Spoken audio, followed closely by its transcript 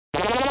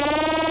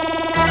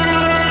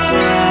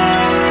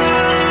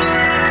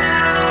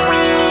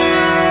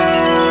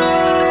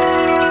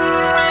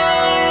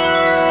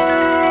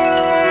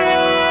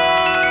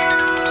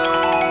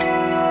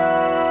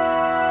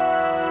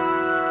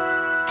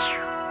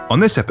On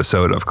this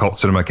episode of Cult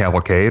Cinema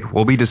Cavalcade,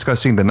 we'll be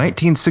discussing the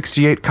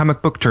 1968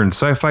 comic book turned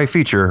sci-fi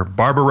feature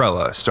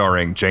Barbarella,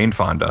 starring Jane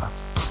Fonda.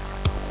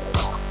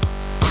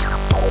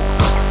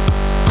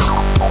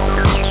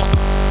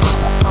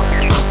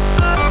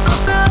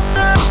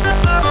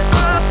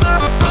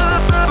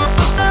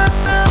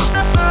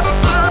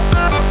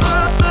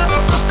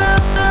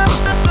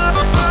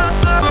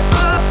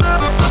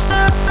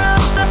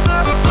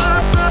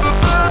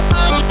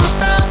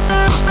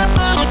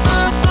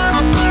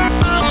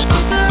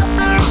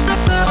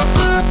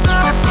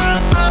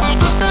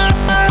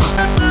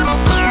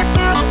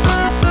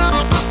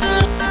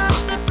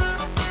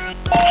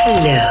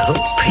 Hello,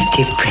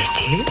 pretty.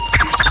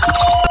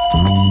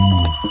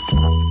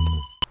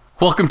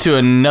 Welcome to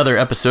another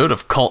episode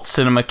of Cult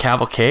Cinema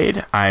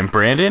Cavalcade. I'm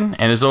Brandon,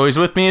 and as always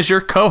with me is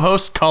your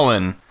co-host,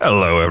 Cullen.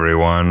 Hello,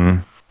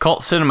 everyone.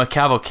 Cult Cinema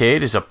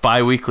Cavalcade is a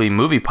bi-weekly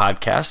movie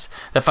podcast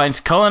that finds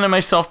Cullen and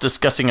myself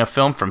discussing a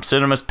film from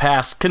cinema's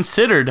past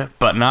considered,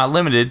 but not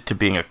limited, to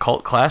being a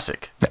cult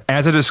classic.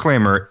 As a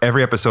disclaimer,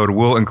 every episode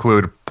will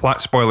include plot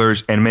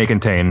spoilers and may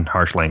contain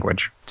harsh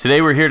language.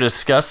 Today we're here to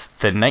discuss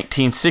the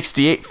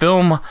 1968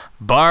 film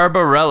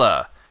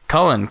Barbarella.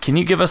 Cullen, can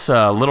you give us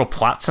a little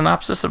plot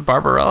synopsis of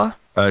Barbarella?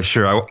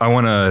 Sure. I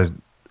want to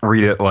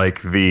read it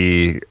like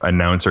the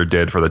announcer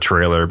did for the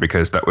trailer,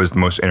 because that was the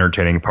most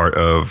entertaining part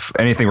of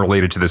anything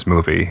related to this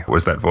movie,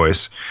 was that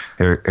voice.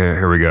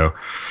 Here we go.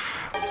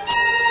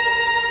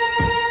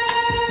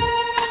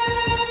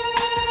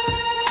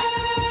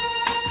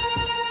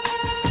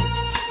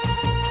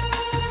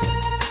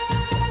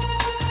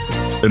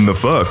 In the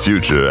far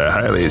future, a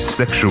highly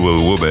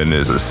sexual woman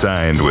is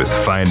assigned with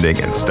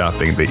finding and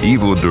stopping the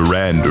evil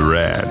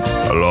Durand-Durand.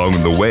 Along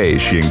the way,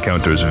 she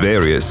encounters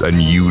various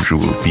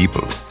unusual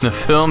people. The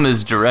film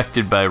is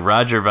directed by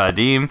Roger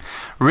Vadim,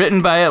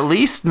 written by at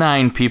least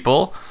 9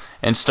 people,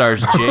 and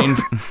stars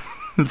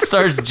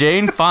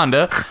Jane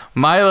Fonda,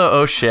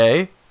 Milo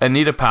O'Shea,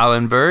 Anita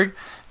Pallenberg,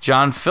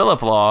 John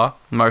Philip Law,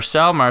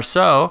 Marcel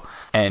Marceau,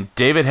 and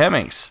David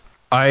Hemmings.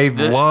 I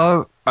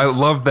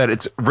love that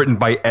it's written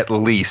by at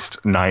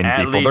least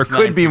 9 people. There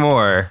could be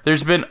more.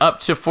 There's been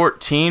up to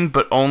 14,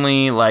 but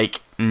only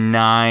like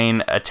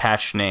 9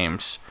 attached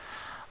names.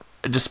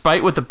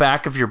 Despite what the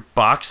back of your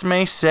box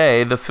may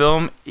say, the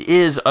film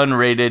is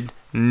unrated,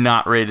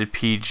 not rated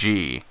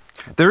PG.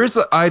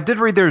 I did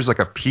read there's like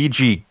a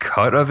PG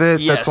cut of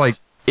it. Yes. That's like...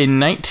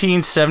 In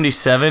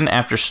 1977,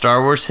 after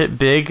Star Wars hit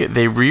big,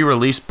 they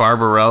re-released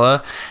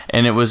Barbarella,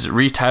 and it was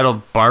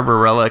retitled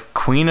Barbarella,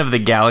 Queen of the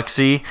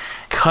Galaxy,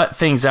 cut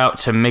things out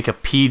to make a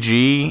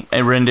PG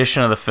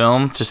rendition of the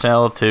film to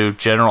sell to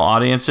general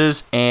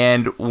audiences.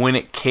 And when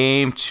it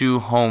came to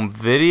home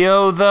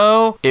video,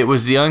 though, it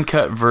was the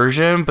uncut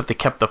version, but they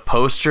kept the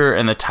poster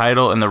and the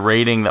title and the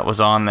rating that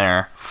was on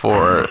there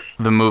for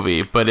the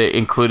movie. But it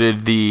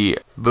included the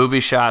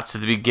booby shots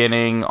at the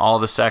beginning, all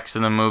the sex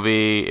in the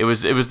movie. It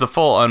was the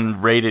full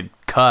unrated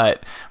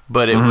cut,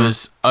 but it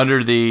was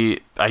under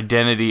the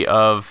identity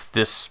of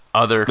this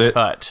other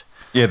cut.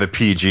 Yeah, the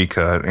PG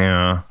cut,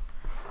 yeah.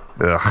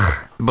 Ugh.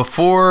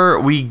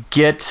 Before we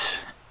get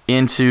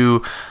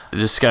into the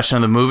discussion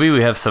of the movie,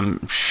 we have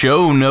some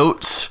show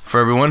notes for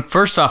everyone.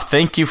 First off,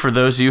 thank you for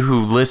those of you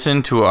who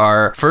listened to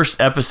our first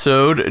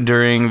episode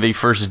during the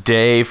first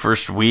day,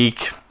 first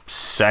week,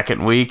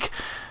 second week,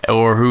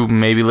 or who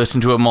maybe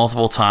listened to it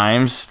multiple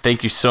times.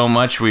 Thank you so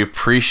much. We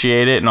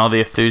appreciate it and all the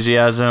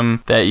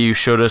enthusiasm that you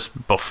showed us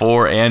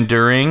before and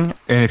during.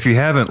 And if you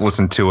haven't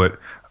listened to it,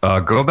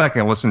 go back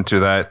and listen to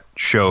that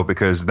show,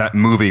 because that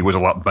movie was a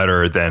lot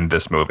better than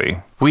this movie.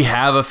 We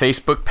have a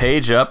Facebook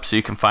page up, so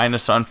you can find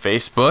us on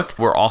Facebook.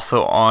 We're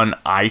also on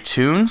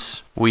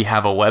iTunes. We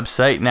have a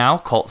website now,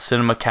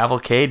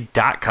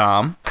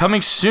 cultcinemacavalcade.com.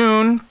 Coming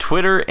soon,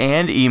 Twitter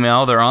and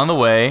email. They're on the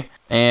way.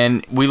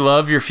 And we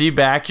love your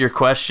feedback, your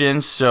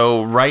questions.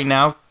 So right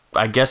now,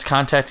 I guess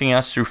contacting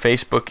us through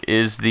Facebook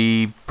is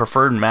the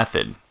preferred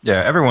method.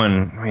 Yeah,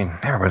 everyone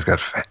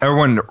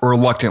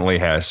reluctantly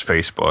has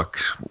Facebook,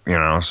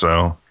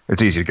 so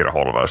it's easy to get a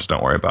hold of us.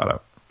 Don't worry about it.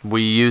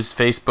 We use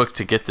Facebook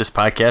to get this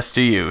podcast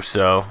to you,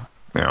 so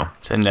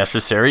it's a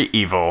necessary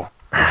evil.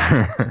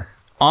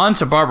 On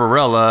to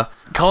Barbarella.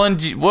 Cullen,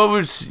 what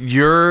was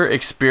your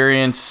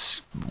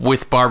experience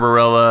with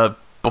Barbarella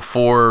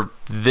before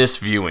this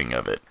viewing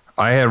of it?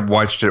 I had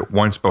watched it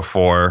once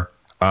before.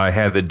 I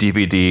had the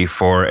DVD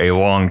for a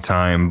long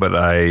time, but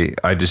I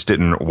just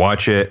didn't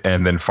watch it.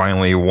 And then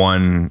finally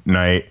one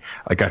night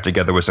I got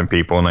together with some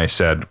people and I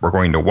said, we're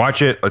going to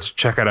watch it. Let's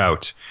check it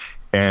out.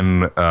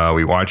 And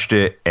we watched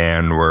it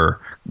and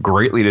were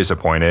greatly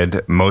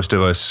disappointed. Most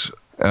of us,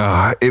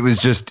 it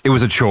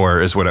was a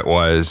chore is what it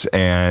was.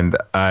 And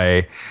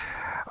I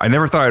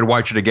never thought I'd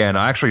watch it again.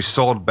 I actually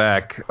sold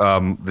back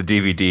the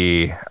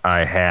DVD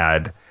I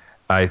had.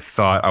 I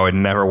thought I would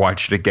never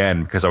watch it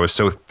again because I was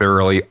so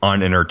thoroughly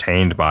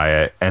unentertained by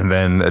it. And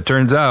then it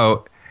turns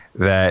out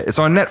that it's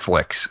on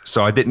Netflix,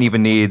 so I didn't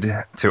even need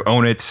to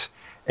own it.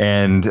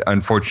 And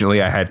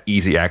unfortunately, I had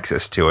easy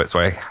access to it, so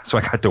I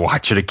got to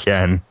watch it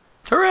again.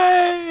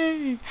 Hooray!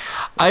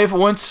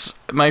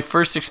 My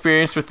first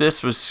experience with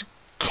this was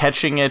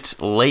catching it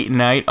late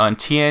night on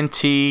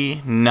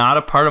TNT, not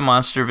a part of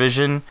Monster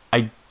Vision.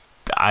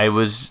 I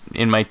was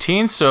in my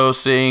teens, so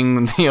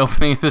seeing the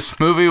opening of this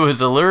movie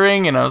was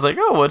alluring, and I was like,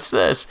 oh, what's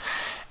this?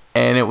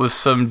 And it was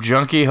some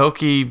junky,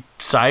 hokey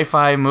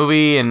sci-fi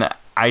movie, and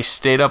I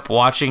stayed up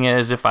watching it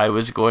as if I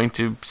was going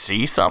to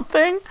see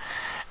something.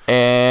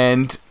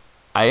 And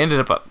I ended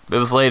up, it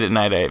was late at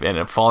night, I ended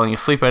up falling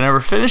asleep. I never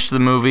finished the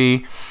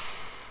movie.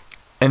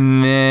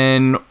 And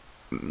then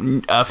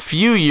a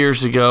few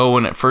years ago,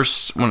 when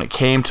it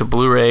came to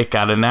Blu-ray, it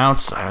got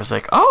announced, I was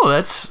like, oh,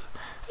 that's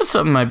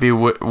something might be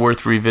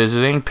worth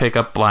revisiting. Pick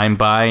up Blind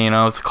Buy,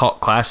 it's a cult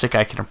classic.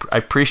 I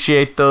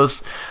appreciate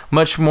those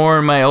much more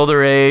in my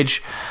older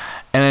age.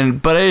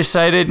 But I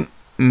decided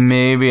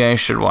maybe I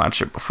should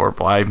watch it before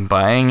blind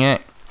buying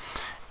it.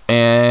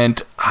 And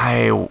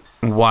I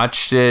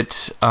watched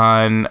it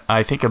on,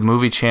 I think, a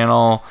movie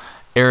channel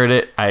aired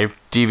it. I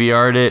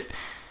DVR'd it,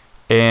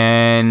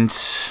 and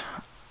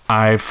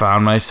I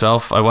found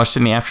myself, I watched it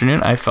in the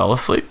afternoon. I fell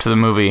asleep to the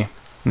movie,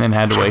 and then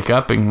had to wake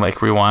up and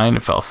rewind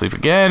and fell asleep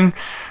again.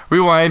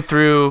 Rewind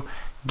through,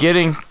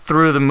 getting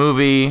through the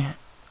movie.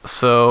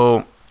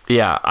 So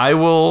yeah, I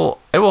will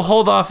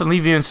hold off and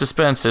leave you in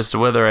suspense as to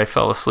whether I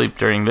fell asleep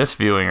during this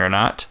viewing or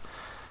not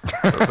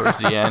towards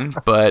the end.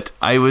 But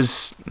I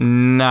was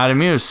not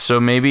amused. So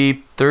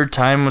maybe third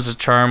time was a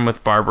charm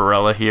with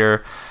Barbarella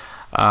here.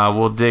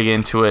 We'll dig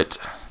into it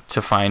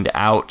to find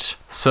out.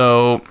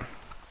 So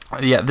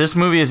yeah, this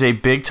movie is a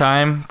big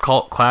time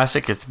cult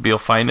classic. You'll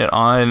find it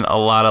on a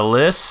lot of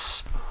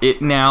lists. It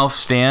now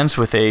stands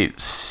with a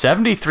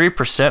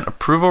 73%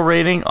 approval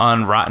rating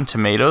on Rotten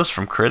Tomatoes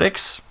from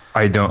critics.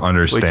 I don't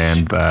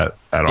understand that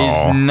at all.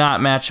 Does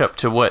not match up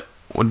to what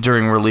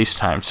during release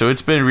time. So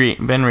it's been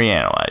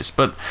reanalyzed.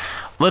 But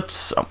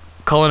let's,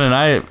 Cullen and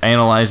I,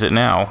 analyze it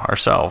now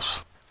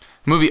ourselves.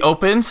 Movie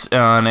opens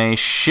on a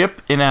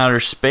ship in outer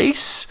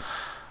space,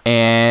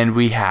 and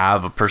we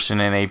have a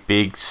person in a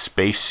big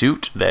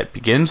spacesuit that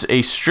begins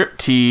a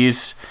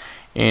striptease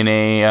in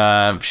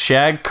a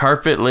shag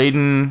carpet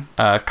laden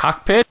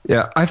cockpit.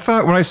 Yeah, I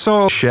thought when I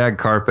saw shag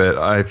carpet,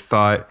 I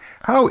thought,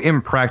 how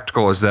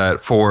impractical is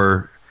that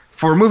for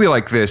a movie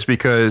like this?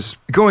 Because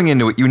going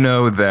into it, you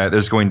know that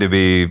there's going to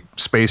be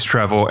space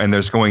travel and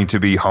there's going to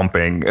be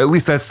humping. At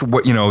least that's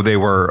what they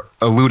were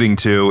alluding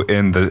to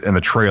in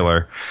the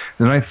trailer.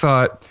 And I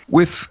thought,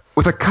 with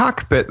a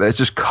cockpit that's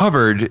just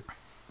covered,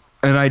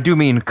 and I do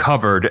mean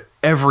covered,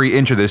 every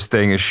inch of this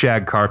thing is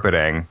shag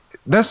carpeting.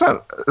 That's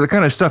not the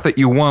kind of stuff that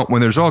you want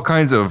when there's all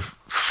kinds of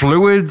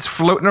fluids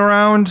floating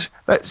around.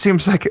 That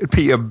seems like it'd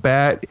be a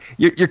bad...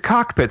 Your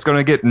cockpit's going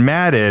to get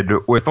matted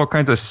with all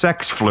kinds of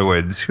sex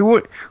fluids.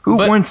 Who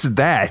wants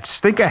that?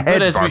 Think ahead,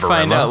 But as Barbarella. we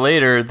find out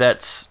later,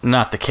 that's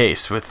not the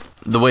case with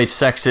the way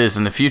sex is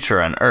in the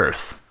future on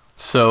Earth.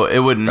 So it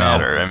wouldn't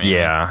matter. I mean,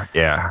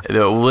 yeah.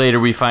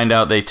 Later we find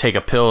out they take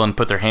a pill and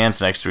put their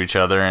hands next to each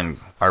other and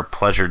are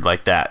pleasured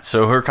like that.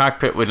 So her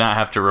cockpit would not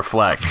have to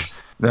reflect.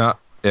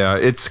 Yeah,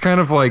 it's kind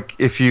of like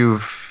if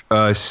you've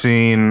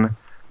seen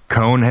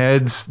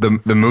Coneheads,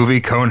 the movie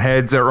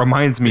Coneheads. It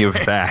reminds me of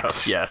that.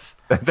 Oh, yes.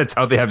 That's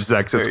how they have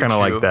sex. It's kind of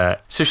like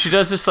that. So she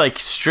does this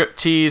strip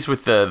tease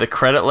with the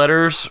credit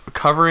letters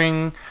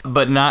covering,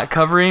 but not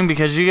covering,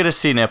 because you get to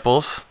see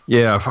nipples.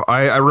 Yeah,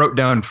 I wrote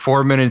down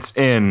 4 minutes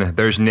in,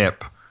 there's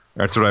nip.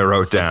 That's what I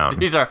wrote down.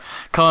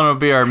 Colin will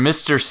be our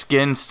Mr.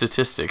 Skin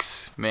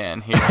statistics man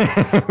here.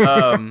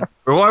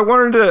 Well, I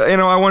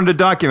wanted to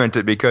document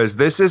it because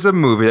this is a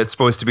movie that's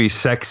supposed to be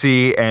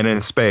sexy and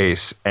in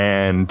space,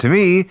 and to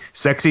me,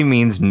 sexy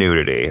means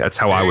nudity. That's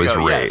how I was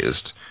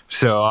raised. Yes.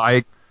 So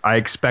I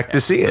expect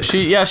to see it.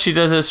 She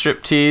does a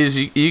strip tease.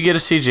 You get to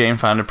see Jane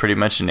Fonda pretty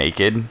much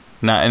naked,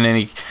 not in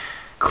any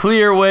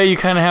clear way. You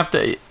kind of have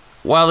to,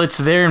 while it's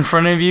there in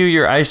front of you,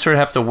 your eyes sort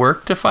of have to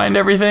work to find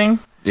everything.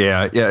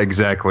 Yeah,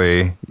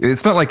 exactly.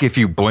 It's not like if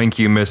you blink,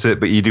 you miss it,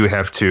 but you do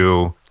have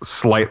to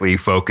slightly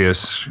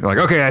focus. You're like,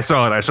 okay, I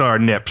saw it. I saw her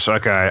nips.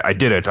 Okay, I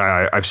did it.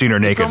 I've seen her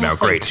naked now.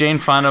 Great. Like Jane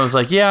Fonda was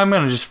like, yeah, I'm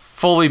going to just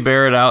fully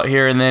bear it out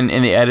here. And then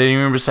in the editing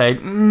room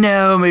decide,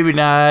 no, maybe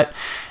not.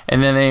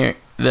 And then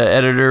the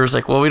editor was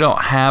like, well, we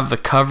don't have the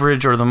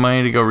coverage or the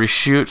money to go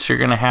reshoot, so you're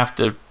going to have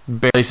to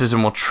bear places,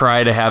 and we'll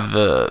try to have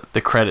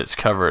the credits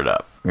covered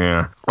up.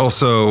 Yeah.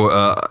 Also,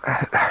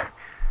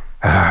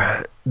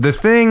 the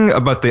thing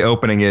about the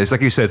opening is, like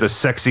you said, it's a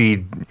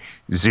sexy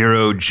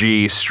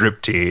zero-G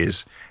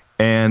striptease.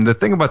 And the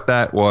thing about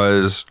that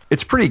was,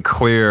 it's pretty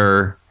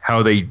clear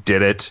how they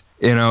did it.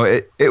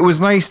 It was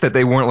nice that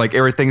they weren't like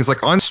everything's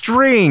like on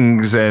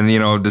strings and,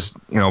 just,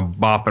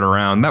 bopping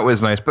around. That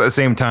was nice. But at the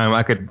same time,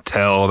 I could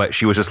tell that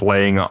she was just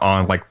laying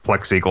on like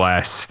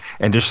plexiglass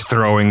and just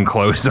throwing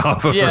clothes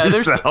off of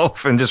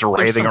herself and just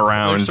writhing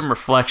around. There's some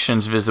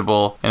reflections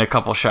visible in a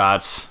couple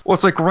shots. Well,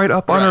 it's like right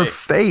up on her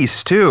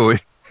face, too.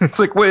 It's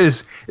like, what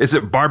is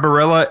it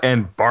Barbarella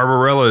and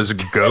Barbarella's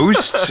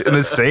ghost in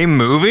the same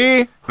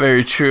movie?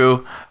 Very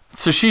true.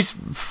 So she's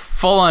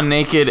full on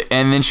naked,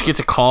 and then she gets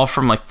a call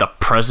from the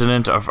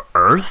president of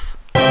Earth.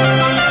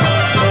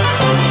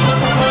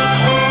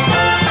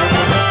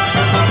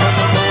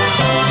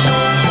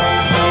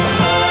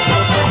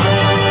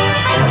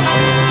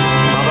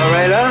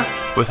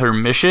 with her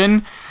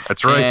mission.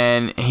 That's right.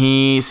 And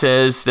he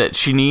says that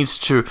she needs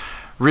to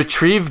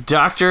retrieve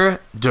Dr.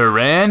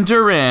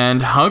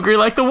 Durand-Durand, hungry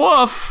like the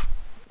wolf.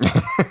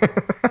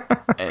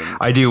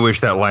 I do wish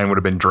that line would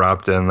have been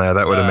dropped in there.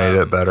 That would have made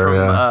it better.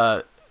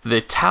 From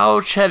the Tau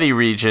Ceti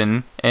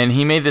region, and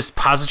he made this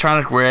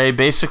positronic ray,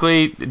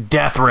 basically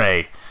death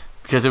ray,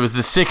 because it was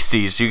the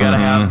 60s. You gotta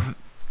have,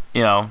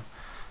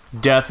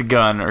 death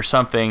gun or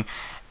something.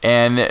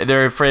 And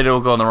they're afraid it will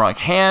go in the wrong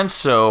hands,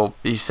 so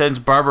he sends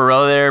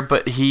Barbarella there,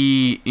 but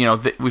he,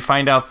 we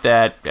find out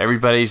that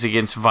everybody's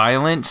against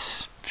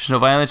violence. There's no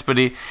violence, but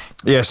he...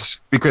 Yes,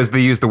 because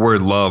they use the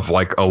word love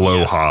like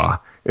aloha. Yes.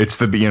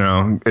 It's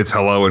it's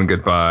hello and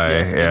goodbye.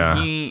 Yes, yeah.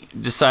 And he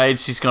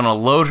decides he's going to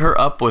load her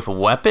up with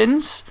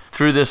weapons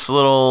through this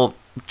little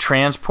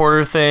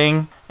transporter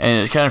thing, and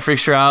it kind of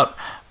freaks her out.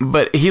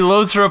 But he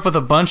loads her up with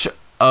a bunch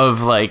of,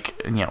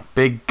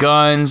 big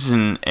guns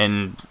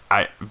and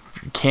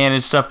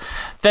cannon stuff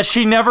that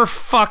she never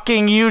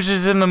fucking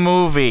uses in the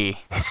movie.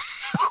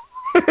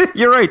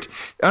 You're right.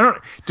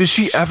 Does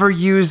she ever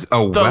use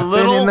a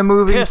weapon in the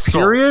movie? Pistol.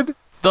 Period.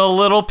 The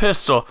little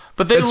pistol.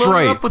 But they load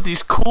her up with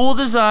these cool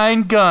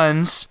design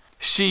guns.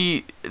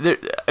 There's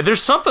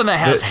something that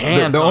has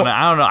hands on it.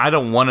 I don't know. I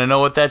don't want to know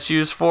what that's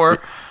used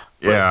for.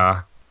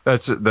 Yeah.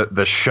 That's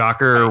the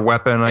shocker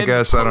weapon, I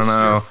guess. I don't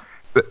know.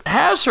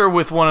 Has her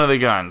with one of the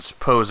guns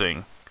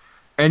posing.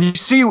 And you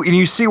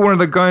see one of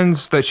the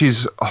guns that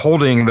she's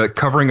holding that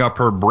covering up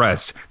her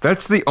breast.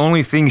 That's the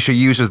only thing she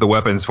uses the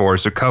weapons for,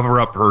 is to cover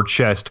up her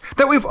chest.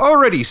 That we've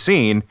already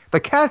seen. The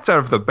cat's out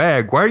of the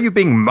bag. Why are you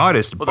being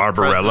modest, Barbarella?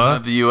 The president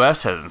of the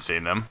U.S. hasn't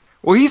seen them.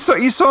 Well, you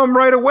saw him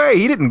right away.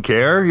 He didn't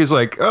care. He's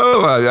like,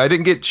 oh, I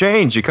didn't get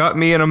changed. You caught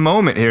me in a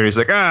moment here. He's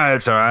like,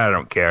 it's all right. I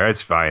don't care.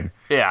 It's fine.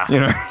 Yeah.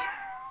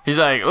 He's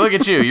like, look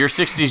at you. You're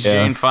 60s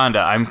Jane Fonda.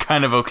 I'm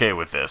kind of okay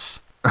with this.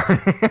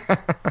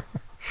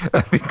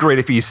 That'd be great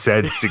if he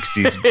said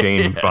 60s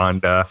Jane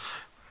Fonda.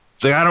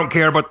 It's like, I don't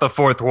care about the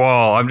fourth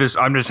wall. I'm just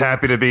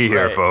happy to be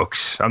here,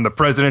 folks. I'm the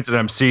president, and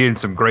I'm seeing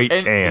some great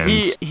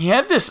cans. He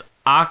had this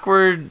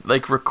awkward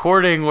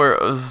recording where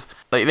it was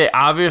they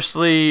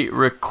obviously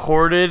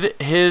recorded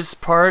his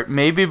part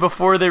maybe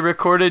before they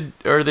recorded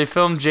or they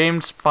filmed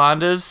James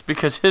Fonda's,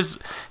 because his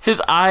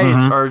eyes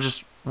are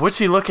just, what's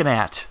he looking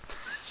at?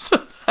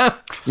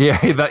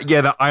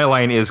 The eye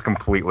line is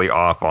completely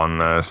off on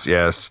this.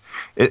 Yes,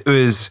 it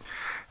was.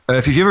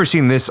 If you've ever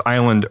seen This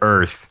Island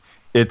Earth,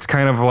 it's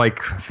kind of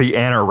like the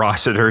Anna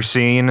Rossiter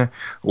scene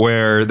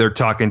where they're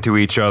talking to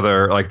each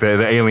other, like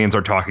the aliens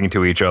are talking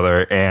to each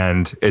other,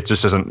 and it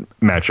just doesn't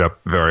match up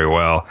very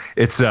well.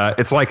 It's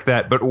like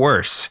that, but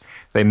worse.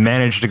 They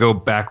managed to go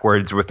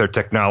backwards with their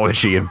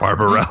technology in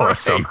Barbarella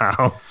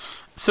somehow.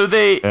 So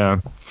they. Yeah.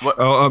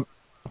 I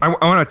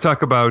want to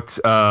talk about.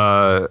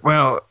 I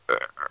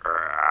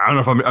don't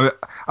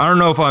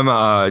know if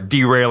I'm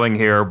derailing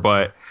here,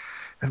 but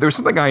there's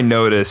something I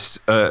noticed.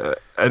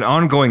 An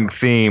ongoing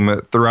theme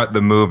throughout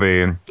the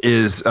movie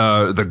is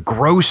the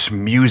gross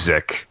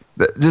music.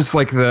 Just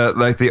like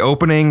the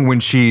opening when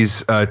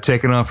she's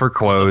taking off her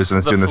clothes and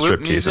is doing the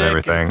striptease and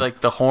everything.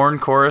 Like the horn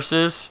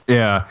choruses.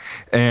 Yeah,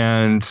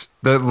 and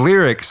the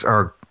lyrics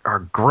are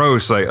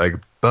gross. Like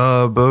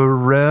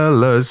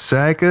Barbarella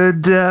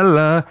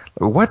Psychedella.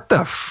 What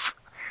the?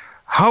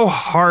 How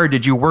hard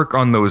did you work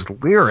on those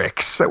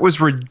lyrics? That was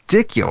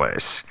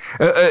ridiculous.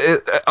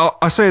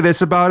 I'll say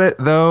this about it,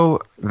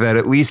 though, that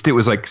at least it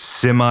was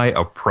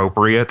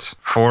semi-appropriate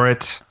for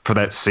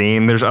that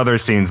scene. There's other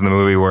scenes in the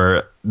movie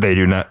where they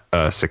do not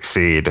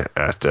succeed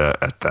at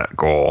that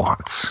goal.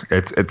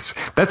 It's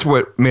that's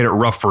what made it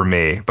rough for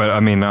me. But I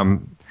mean,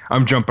 I'm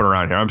jumping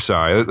around here. I'm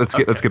sorry. Let's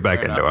get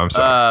back into it. I'm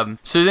sorry.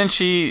 So then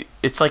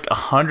it's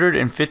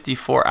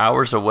 154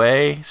 hours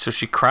away. So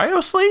she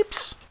cryo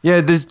sleeps. Yeah,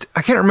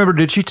 I can't remember.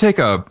 Did she take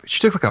a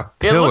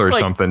pill or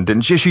something?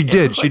 Didn't she? She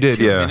did. She did.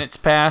 2 minutes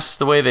past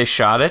the way they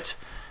shot it,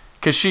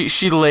 because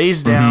she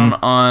lays down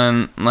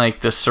on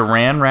the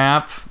saran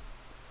wrap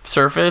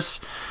surface,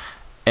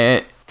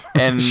 and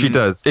she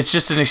does. It's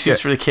just an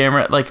excuse for the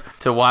camera,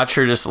 to watch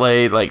her just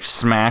lay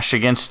smash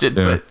against it.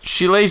 Yeah. But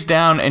she lays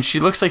down and she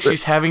looks like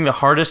she's having the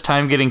hardest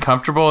time getting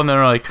comfortable, and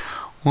they're like,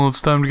 well,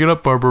 it's time to get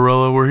up,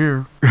 Barbarella. We're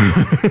here.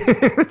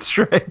 That's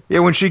right. Yeah,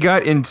 when she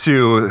got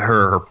into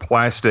her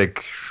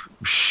plastic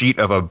sheet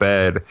of a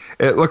bed,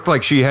 it looked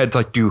like she had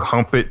to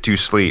hump it to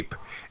sleep.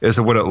 Is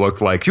what it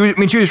looked like. She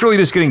was really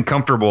just getting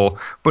comfortable,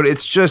 but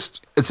it's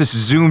just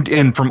zoomed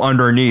in from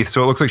underneath,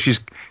 so it looks like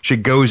she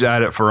goes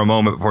at it for a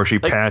moment before she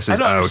passes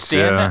out. I don't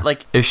understand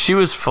that. If she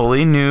was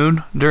fully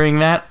nude during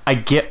that, I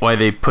get why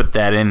they put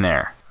that in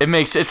there. It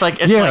makes it was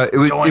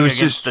against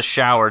just the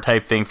shower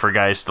type thing for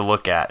guys to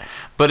look at,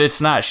 but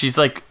it's not. She's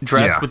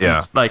dressed with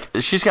this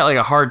she's got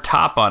a hard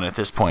top on at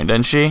this point,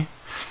 doesn't she?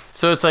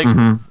 So it's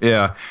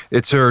yeah,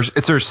 it's her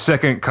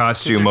second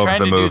costume of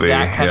the movie. Do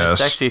that kind of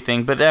sexy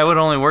thing, but that would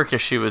only work if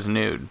she was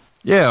nude.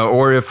 Yeah,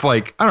 or if I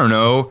don't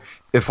know,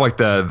 if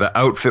the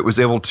outfit was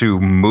able to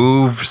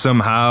move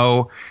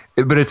somehow,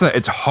 but it's not.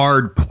 It's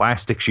hard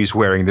plastic she's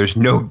wearing. There's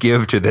no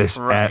give to this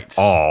at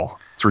all.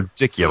 It's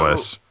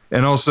ridiculous.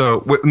 And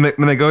also, when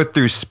they go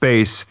through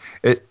space,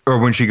 or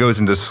when she goes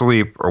into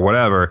sleep or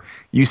whatever,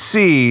 you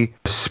see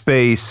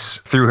space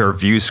through her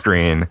view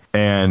screen.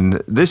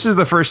 And this is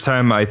the first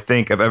time I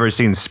think I've ever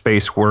seen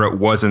space where it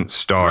wasn't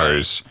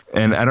stars.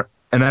 Right.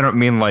 And I don't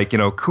mean like,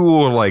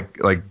 cool like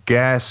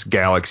gas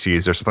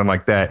galaxies or something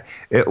like that.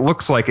 It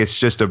looks like it's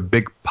just a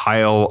big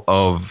pile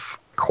of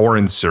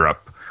corn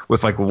syrup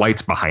with like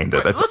lights behind it.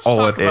 Right. That's Let's all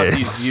talk it about is.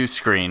 These view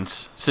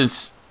screens,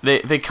 since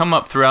they come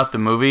up throughout the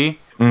movie.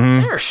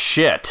 Mm-hmm. They're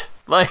shit.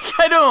 Like,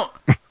 I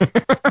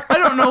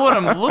don't know what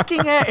I'm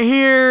looking at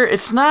here.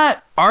 It's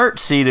not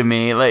artsy to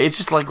me. Like, it's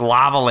just like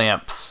lava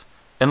lamps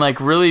and like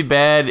really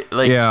bad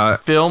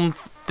film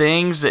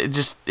things.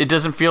 It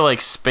doesn't feel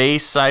like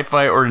space,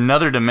 sci-fi, or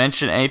another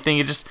dimension, anything.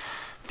 It just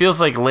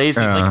feels like lazy.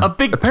 Like a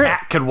big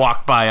cat could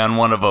walk by on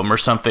one of them or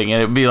something,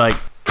 and it'd be like.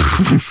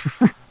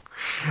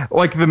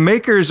 Like the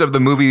makers of the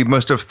movie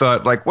must have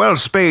thought, like, well,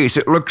 space,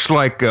 it looks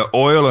like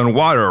oil and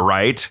water,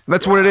 right?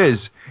 That's what it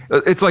is.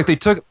 It's like they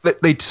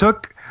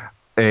took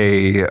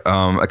a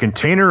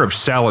container of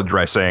salad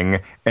dressing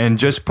and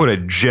just put a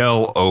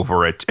gel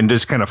over it and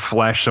just kind of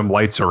flash some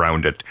lights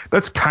around it.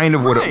 That's kind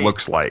of what it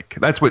looks like.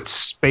 That's what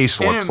space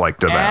looks like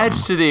to them. It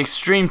adds to the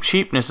extreme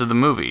cheapness of the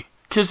movie.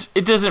 Because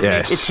it doesn't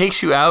it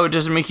takes you out. It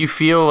doesn't make you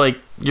feel like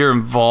you're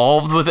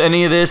involved with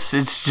any of this.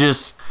 It's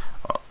just,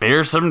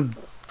 here's some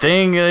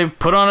thing they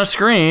put on a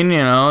screen,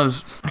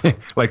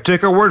 Like,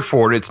 take our word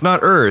for it. It's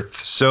not Earth,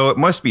 so it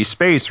must be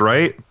space,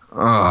 right?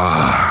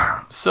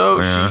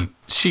 So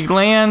she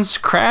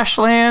crash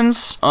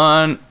lands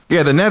on...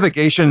 Yeah, the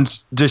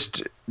navigation's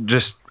just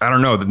I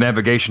don't know, the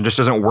navigation just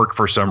doesn't work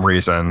for some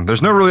reason.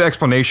 There's no really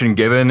explanation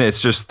given.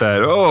 It's just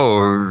that,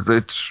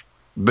 it's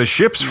the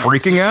ship's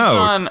freaking out.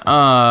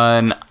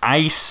 On an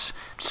ice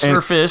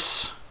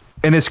surface.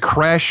 And this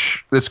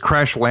crash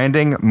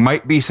landing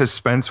might be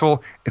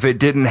suspenseful if it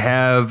didn't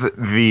have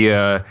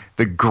the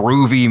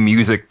groovy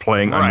music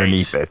playing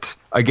underneath it.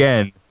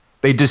 Again,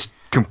 they just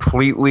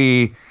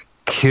completely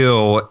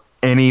kill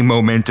any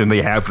momentum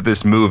they have for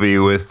this movie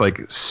with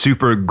like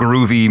super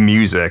groovy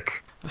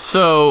music.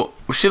 So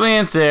she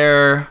lands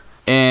there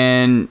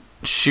and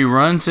she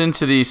runs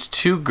into these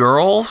two twin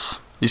girls.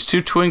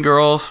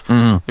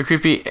 Mm-hmm. They're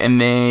creepy,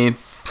 and they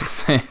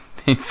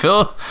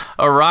fill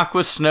a rock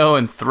with snow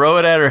and throw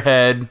it at her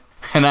head,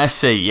 and I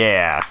say,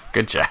 yeah,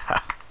 good job.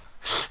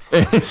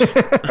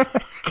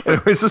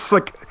 It was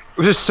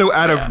just so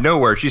out of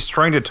nowhere. She's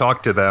trying to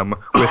talk to them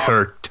with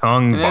her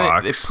tongue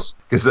box,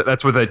 because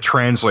that's what the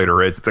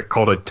translator is. It's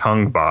called a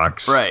tongue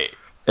box. Right.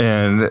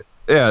 And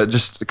yeah,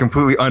 just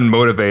completely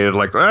unmotivated,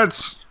 like,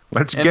 let's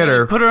get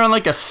her. Put her on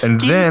like a ski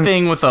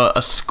thing with a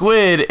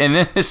squid, and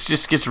then this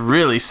just gets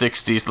really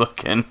 60s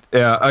looking.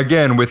 Yeah,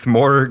 again, with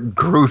more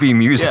groovy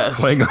music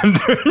playing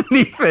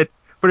underneath it.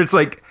 But it's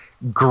like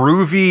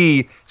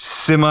groovy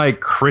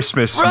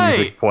semi-Christmas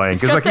music playing.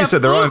 Because like you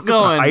said, they're on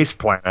an ice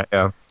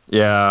planet.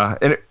 Yeah.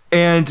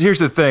 And here's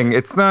the thing.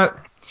 It's not...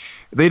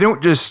 They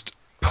don't just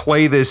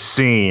play this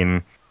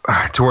scene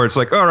to where it's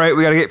like, all right,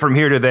 we got to get from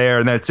here to there,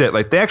 and that's it.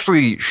 Like, they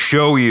actually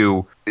show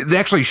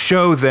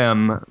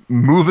them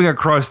moving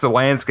across the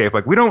landscape.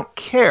 Like, we don't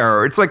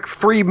care. It's like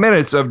 3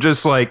 minutes of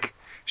just like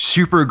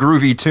super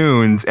groovy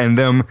tunes and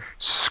them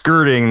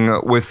skirting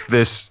with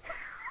this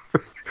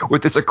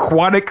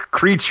aquatic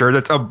creature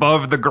that's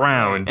above the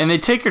ground. And they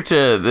take her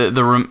to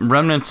the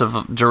remnants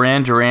of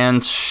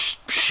Durand-Durand's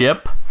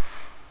ship,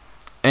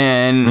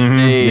 and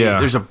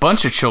there's a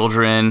bunch of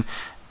children,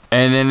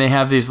 and then they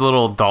have these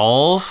little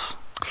dolls.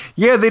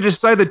 Yeah, they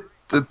decided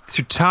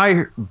to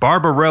tie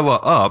Barbarella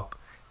up,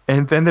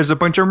 and then there's a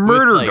bunch of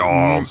murder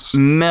dolls.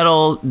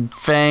 Metal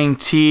fang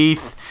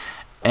teeth,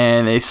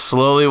 and they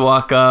slowly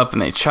walk up,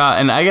 and they chop.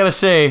 And I gotta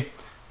say,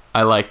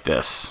 I like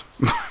this.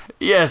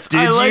 Yes,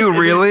 Did you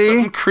really? There's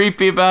something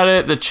creepy about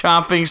it, the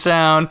chopping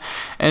sound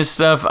and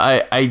stuff.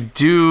 I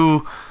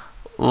do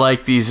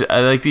like these.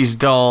 I like these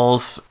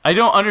dolls. I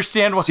don't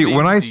understand what.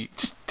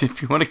 Just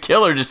if you want to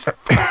kill her, just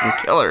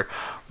fucking kill her.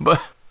 But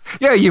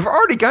yeah, you've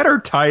already got her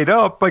tied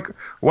up. Like,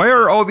 why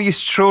are all these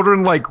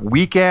children like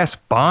weak ass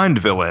Bond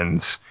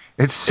villains?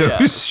 It's so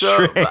strange.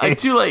 So I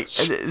do like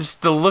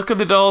the look of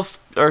the dolls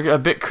are a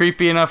bit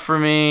creepy enough for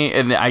me,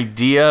 and the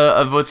idea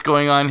of what's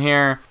going on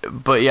here.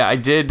 But yeah, I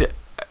did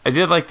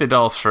like the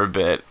dolls for a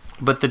bit.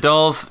 But the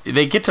dolls,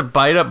 they get to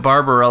bite up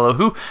Barbarella,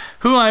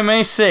 who I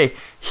may say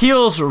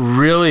heals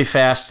really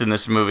fast in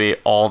this movie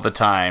all the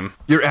time.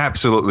 You're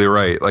absolutely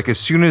right. Like, as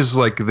soon as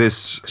like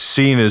this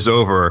scene is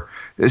over,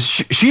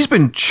 she's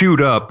been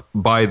chewed up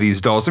by these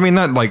dolls. I mean,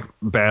 not like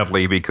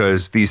badly,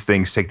 because these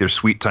things take their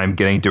sweet time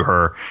getting to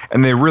her,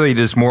 and they really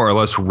just more or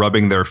less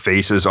rubbing their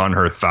faces on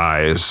her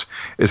thighs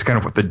is kind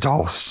of what the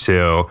dolls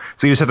do.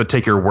 So you just have to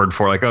take your word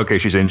for it, like, okay,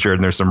 she's injured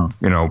and there's some,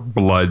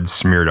 blood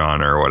smeared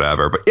on her or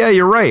whatever. But yeah,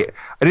 you're right.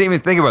 I didn't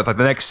even think about that.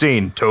 The next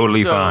scene,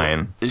 totally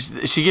fine.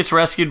 She gets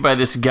rescued by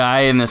this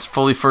guy in this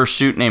fully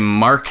fursuit suit named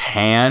Mark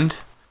Hand.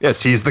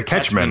 Yes, he's the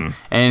catchman.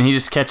 And he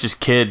just catches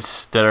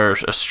kids that are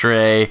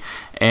astray,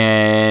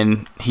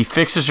 and he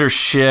fixes her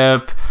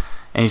ship,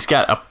 and he's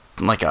got a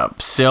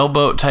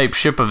sailboat type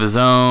ship of his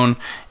own,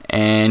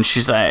 And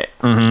she's like,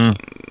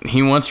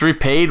 he wants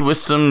repaid with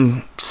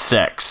some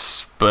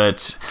sex.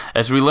 But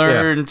as we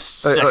learned,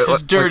 sex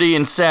is dirty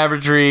and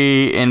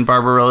savagery in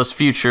Barbarella's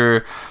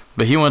future.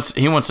 But he wants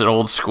it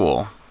old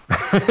school.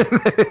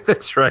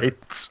 That's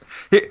right.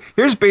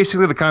 Here's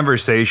basically the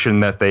conversation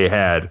that they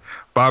had.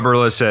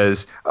 Barbarella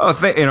says, "Oh,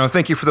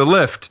 thank you for the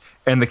lift,"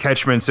 and the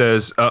catchman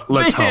says,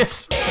 "Let's hope."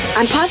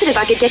 I'm positive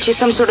I could get you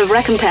some sort of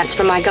recompense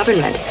from my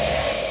government.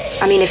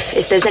 I mean,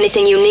 if there's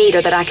anything you need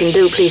or that I can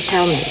do, please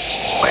tell me.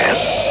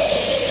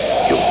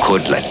 Well, you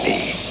could let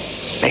me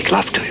make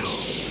love to you.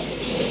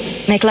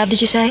 Make love, did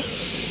you say?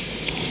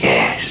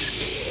 Yes.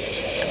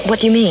 What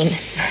do you mean?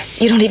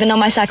 You don't even know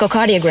my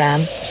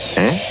psychocardiogram.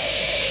 Eh?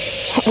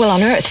 Well,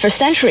 on Earth, for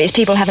centuries,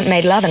 people haven't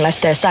made love unless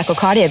their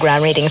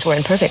psychocardiogram readings were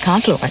in perfect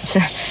confluence.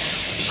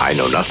 I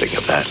know nothing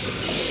of that.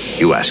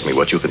 You asked me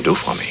what you can do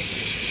for me,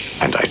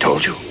 and I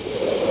told you.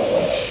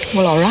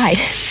 Well, all right.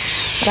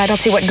 But I don't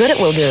see what good it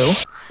will do.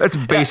 That's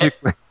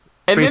basically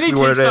And then he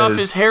what takes it off is.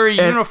 his hairy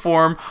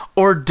uniform,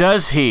 or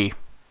does he?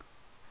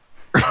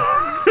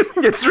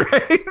 That's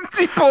right.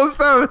 He pulls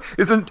down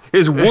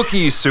his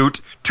Wookiee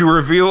suit to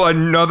reveal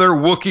another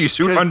Wookiee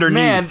suit underneath.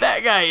 Man,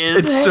 that guy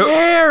is It's so-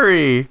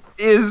 hairy.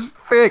 Is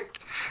thick.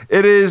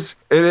 It is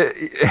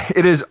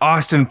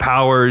Austin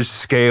Powers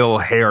scale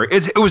hair.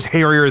 It was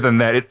hairier than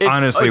that. It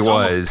honestly it's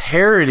was. Almost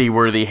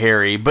parody-worthy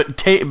hairy,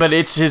 but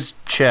it's his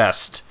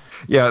chest.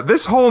 Yeah,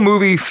 this whole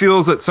movie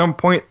feels at some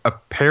point a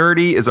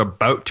parody is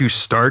about to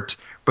start,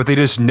 but they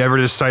just never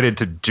decided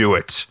to do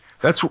it.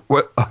 That's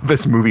what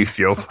this movie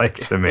feels like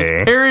to me.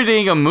 It's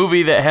parodying a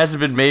movie that hasn't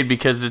been made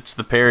because it's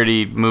the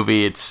parody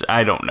movie.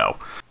 I don't know.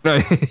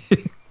 No,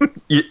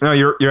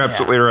 you're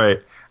absolutely right.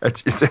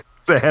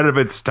 It's ahead of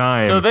its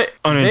time. So they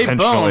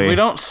unintentionally. bone. We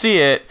don't see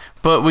it,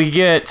 but we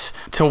get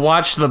to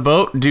watch the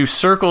boat do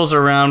circles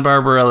around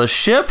Barbarella's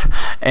ship,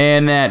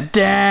 and that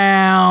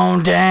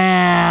down,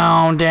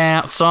 down,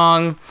 down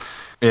song.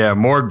 Yeah,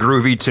 more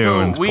groovy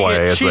tunes so we play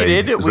get as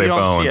cheated. they We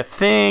don't bone. see a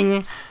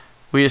thing.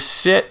 We just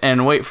sit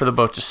and wait for the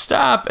boat to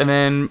stop, and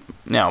then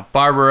now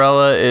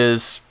Barbarella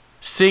is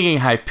singing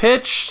high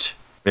pitched.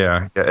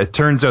 Yeah, it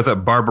turns out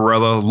that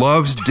Barbarella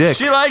loves dick.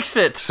 She likes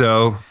it.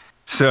 So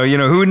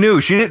who knew?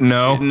 She didn't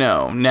know.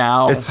 No,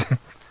 now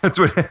that's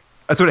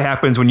what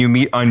happens when you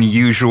meet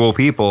unusual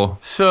people.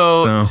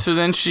 So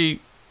then he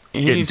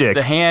needs dick.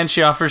 the hand.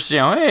 She offers,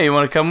 hey, you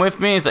want to come with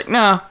me? He's like,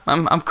 nah,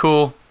 I'm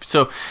cool.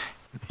 So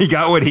he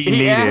got what he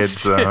needed, asked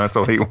so that's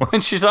all he wanted.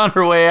 when she's on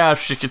her way out,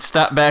 she could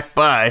stop back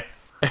by.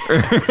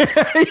 Yeah,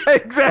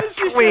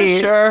 exactly. She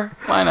said, sure,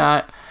 why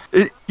not?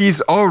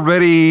 He's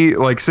already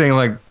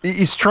saying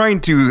he's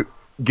trying to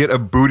get a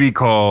booty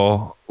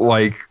call,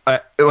 like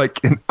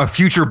a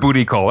future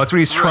booty call. That's what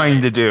he's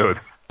trying to do.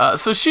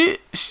 So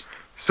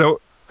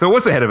So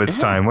what's ahead of its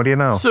time? What do you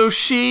know? So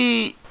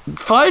she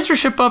flies her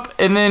ship up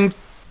and then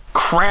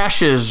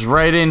crashes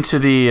right into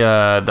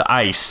the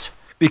ice.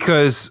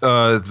 Because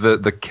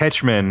the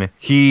catchman,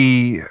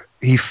 he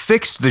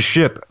fixed the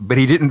ship, but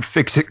he didn't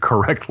fix it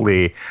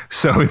correctly.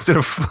 So instead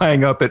of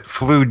flying up, it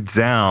flew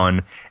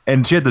down,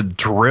 and she had to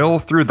drill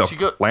through the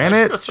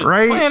planet, she goes through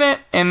right? The planet,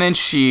 and then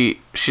she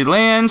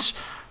lands.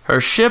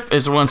 Her ship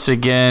is once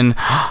again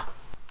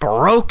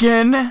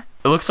broken. It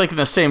looks like in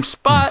the same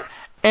spot,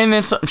 and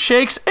then something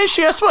shakes, and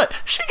guess what?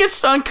 She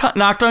gets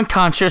knocked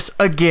unconscious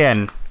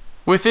again.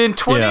 Within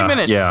 20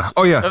 minutes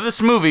of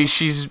this movie,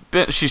 she's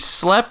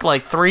slept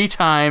like 3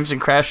 times and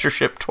crashed her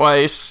ship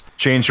twice.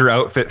 Changed her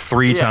outfit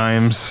 3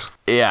 times.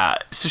 Yeah,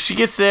 so she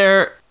gets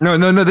there. No.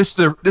 This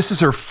is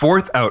her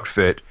 4th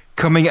outfit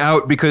coming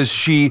out because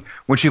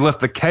when she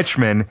left the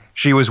catchman,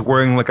 she was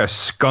wearing like a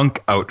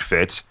skunk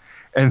outfit,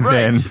 and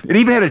then it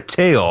even had a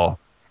tail.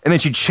 And then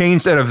she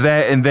changed out of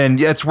that, and then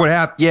that's what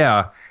happened.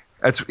 Yeah,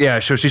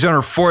 So she's on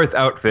her 4th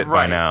outfit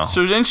by now.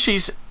 So then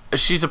she's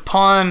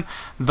upon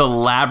the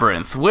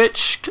labyrinth,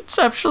 which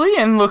conceptually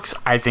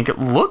I think it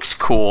looks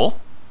cool.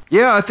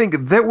 Yeah, I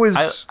think that was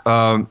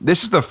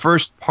this is the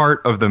first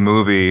part of the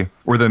movie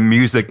where the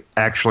music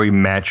actually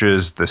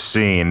matches the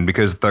scene,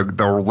 because the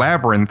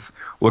labyrinth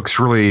looks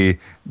really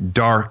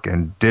dark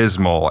and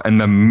dismal,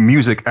 and the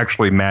music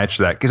actually matched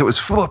that because it was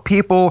full of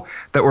people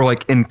that were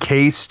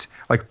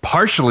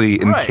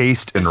partially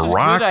encased in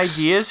rocks.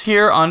 Good ideas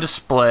here on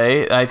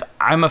display.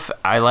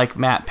 I like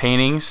matte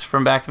paintings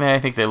from back in the day. I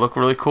think they look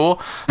really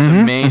cool.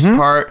 The maze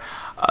part,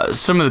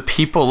 some of the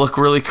people look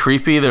really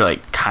creepy. They're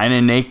like kind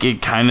of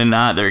naked, kind of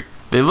not.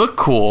 They look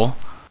cool.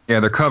 Yeah,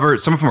 they're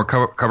covered. Some of them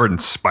are covered in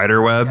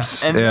spider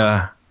webs.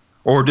 Yeah,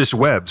 or just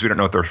webs. We don't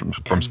know if they're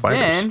from spiders.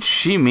 Then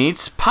she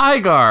meets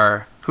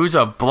Pygar, who's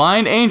a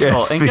blind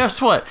angel, and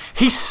guess what?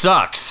 He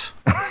sucks.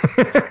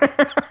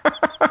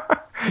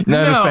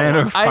 Not a fan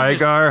of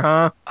Pygar,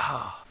 huh?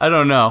 I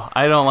don't know.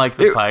 I don't like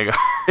the Pygar.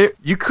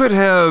 You could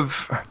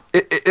have...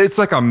 It's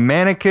like a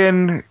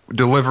mannequin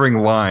delivering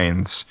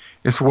lines.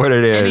 It's what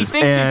it is. And he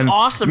thinks he's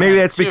awesome maybe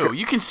at that's it, too.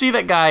 You can see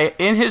that guy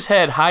in his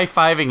head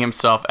high-fiving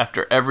himself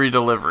after every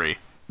delivery.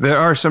 There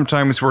are some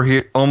times where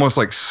he almost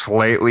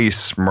slightly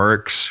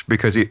smirks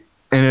because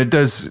And it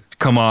does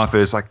come off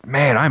as like,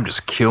 man, I'm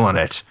just killing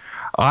it.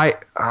 I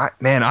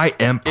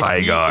am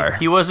Pygar.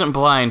 He wasn't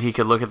blind. He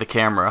could look at the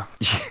camera.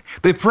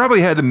 They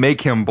probably had to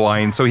make him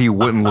blind so he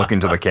wouldn't look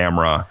into the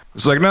camera.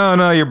 It's like,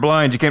 no, you're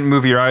blind. You can't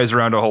move your eyes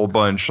around a whole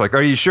bunch. Like,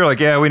 are you sure? Like,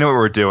 yeah, we know what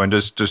we're doing.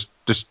 Just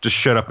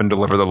shut up and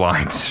deliver the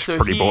lines, So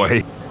pretty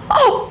boy.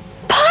 Oh,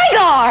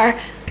 Pygar!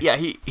 Yeah,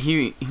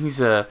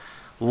 he's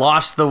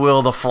lost the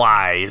will to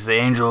fly. He's the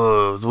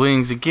angel with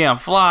wings. He can't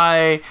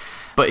fly.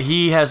 But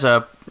he has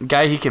a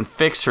guy he can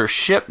fix her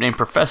ship named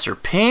Professor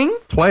Ping.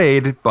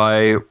 Played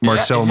by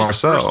Marcel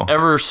Marceau. First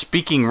ever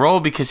speaking role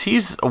because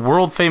he's a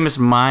world famous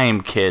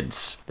mime,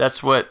 kids.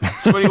 That's what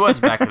he was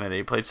back in the day.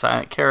 He played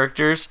silent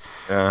characters.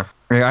 Yeah.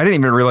 I didn't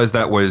even realize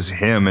that was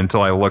him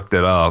until I looked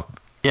it up.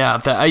 Yeah,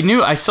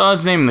 I saw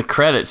his name in the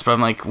credits, but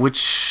I'm like,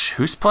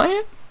 who's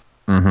playing?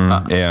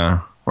 Mm-hmm.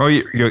 Yeah. Well,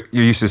 you're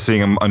used to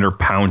seeing him under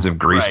pounds of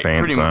grease paint.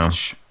 Pretty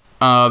much.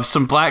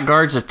 Some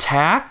blackguards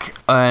attack,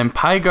 and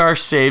Pygar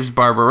saves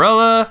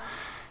Barbarella.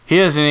 He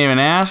doesn't even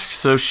ask,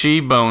 so she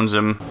bones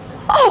him.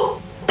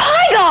 Oh,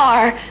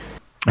 Pygar!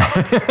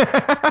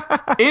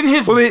 In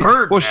his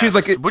bird nest, she's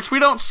like which we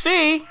don't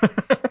see.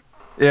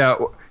 Yeah,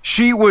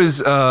 she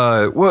was,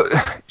 when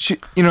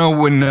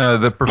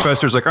the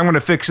professor's like, I'm going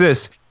to fix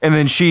this, and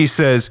then she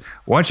says,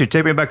 why don't you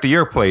take me back to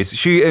your place?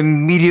 She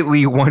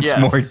immediately wants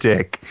more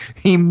dick.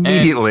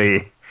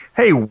 Immediately.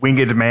 Hey,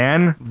 winged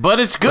man. But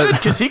it's good,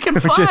 because he can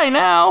fly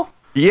now.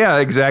 Yeah,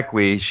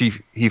 exactly.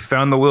 He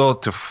found the will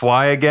to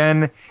fly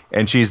again,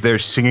 and she's there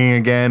singing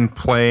again,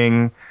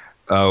 playing,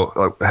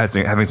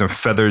 having some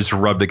feathers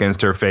rubbed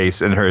against her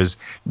face in her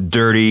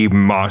dirty,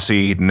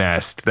 mossy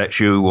nest that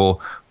she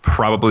will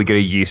probably get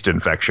a yeast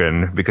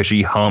infection because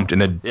she humped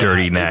in a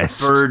dirty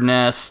nest. Bird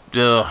nest.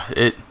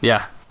 Ugh,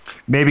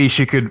 Maybe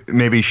she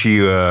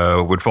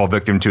would fall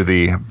victim to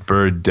the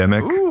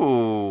birdemic.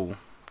 Ooh.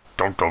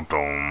 Dun, dun,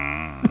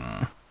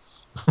 dun.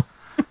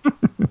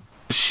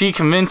 She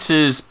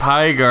convinces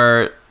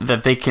Pygar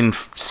that they can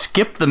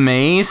skip the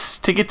maze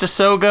to get to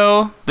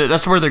Sogo.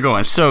 That's where they're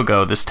going.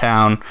 Sogo, this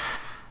town.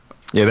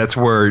 Yeah, that's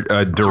where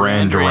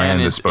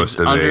Durand-Durand is supposed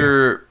to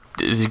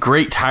be. The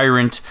great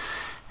tyrant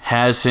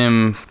has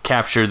him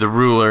capture the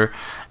ruler.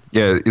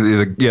 Yeah,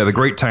 the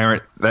great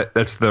tyrant.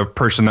 That's the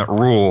person that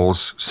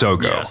rules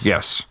Sogo.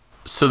 Yes.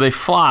 So they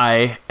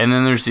fly, and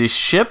then there's these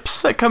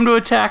ships that come to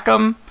attack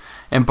them.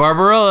 And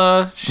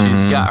Barbarella,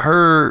 she's got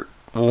her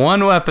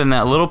one weapon,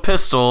 that little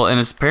pistol, and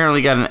it's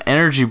apparently got an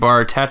energy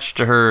bar attached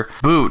to her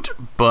boot.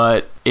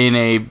 But in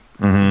a,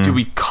 do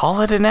we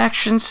call it an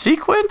action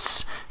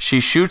sequence? She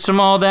shoots them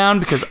all down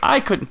because I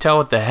couldn't tell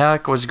what the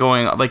heck was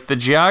going on. Like, the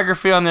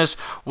geography on this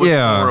was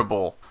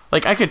horrible.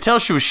 Like, I could tell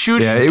she was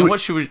shooting and what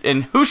she was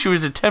and who she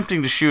was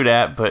attempting to shoot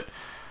at, but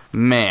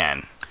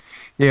man.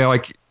 Yeah,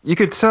 like you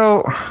couldn't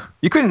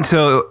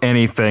tell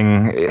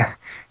anything.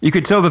 You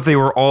could tell that they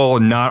were all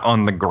not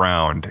on the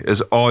ground,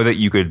 is all that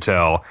you could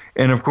tell.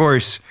 And of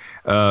course,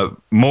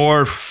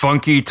 more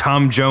funky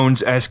Tom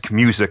Jones-esque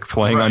music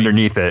playing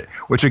underneath it,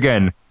 which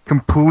again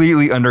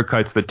completely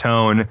undercuts the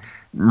tone,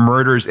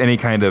 murders any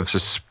kind of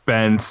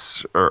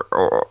suspense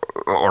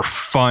or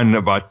fun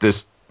about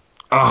this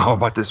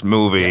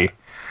movie. Yeah.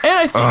 And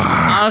I think,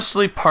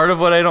 honestly, part of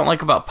what I don't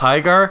like about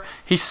Pygar,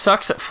 he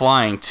sucks at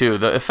flying, too.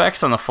 The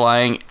effects on the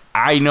flying,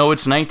 I know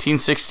it's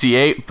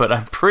 1968, but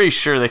I'm pretty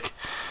sure that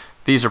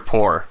these are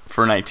poor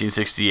for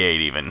 1968,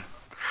 even.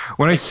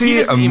 When I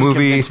see a movie... Even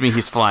convince me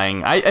he's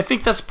flying. I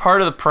think that's part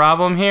of the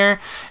problem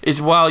here,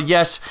 is while,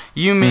 yes,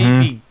 you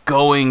may be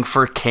going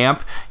for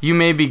camp, you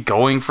may be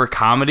going for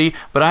comedy,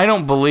 but I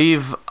don't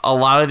believe a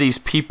lot of these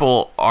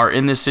people are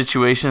in the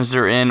situations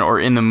they're in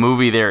or in the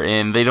movie they're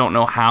in. They don't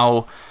know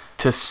how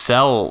to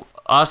sell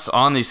us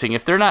on these things.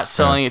 If they're not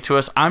selling it to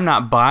us, I'm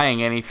not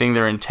buying anything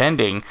they're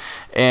intending.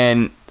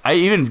 And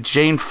even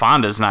Jane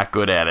Fonda's not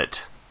good at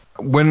it.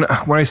 When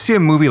I see a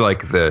movie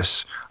like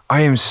this,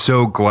 I am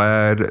so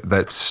glad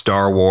that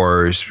Star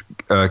Wars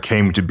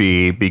came to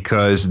be,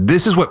 because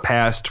this is what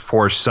passed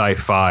for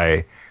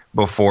sci-fi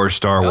before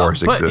Star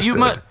Wars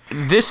existed.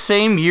 This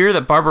same year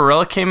that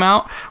Barbarella came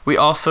out, we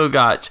also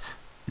got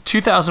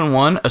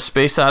 2001: A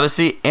Space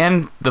Odyssey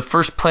and the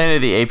first Planet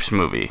of the Apes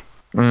movie.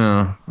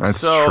 Yeah,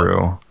 that's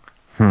true.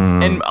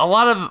 And a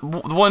lot of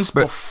the ones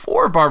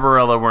before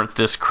Barbarella weren't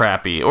this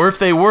crappy. Or if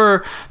they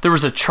were, there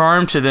was a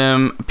charm to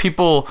them.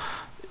 People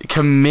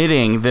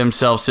committing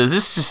themselves to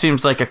this just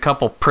seems like a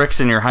couple pricks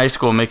in your high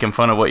school making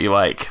fun of what you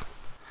like.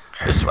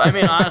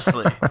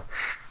 Honestly.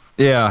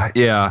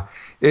 Yeah.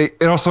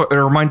 It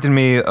reminded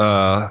me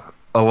a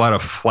lot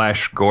of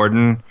Flash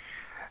Gordon.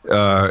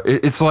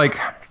 It's like,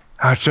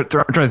 I'm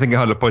trying to think of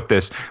how to put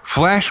this.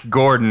 Flash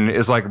Gordon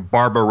is like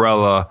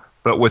Barbarella,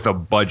 but with a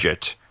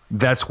budget.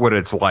 That's what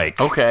it's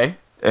like. Okay.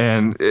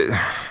 And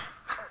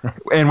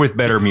with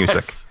better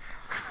music.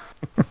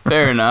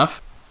 Fair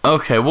enough.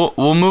 Okay,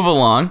 we'll move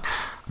along.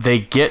 They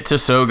get to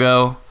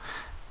Sogo,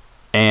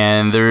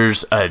 and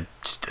there's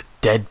just a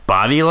dead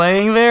body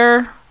laying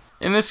there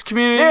in this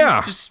community.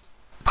 Yeah. Just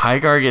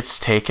Pygar gets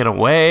taken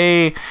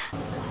away.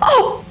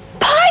 Oh,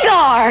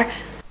 Pygar!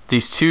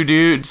 These two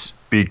dudes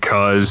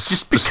because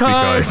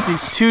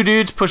these two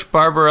dudes push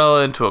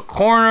Barbarella into a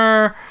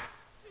corner,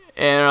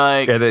 and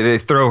like they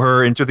throw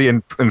her into the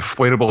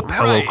inflatable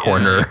pillow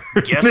corner.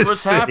 Guess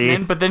what's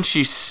happening? But then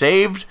she's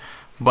saved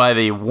by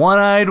the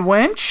one-eyed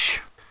wench.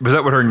 Was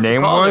that what her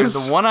name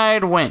was? The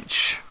one-eyed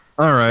wench.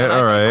 All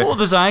right. Cool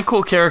design,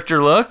 cool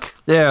character look.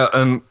 Yeah,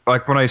 and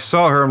like when I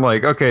saw her, I'm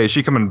like, okay, is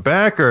she coming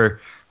back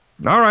or?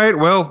 All right,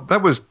 well,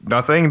 that was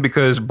nothing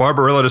because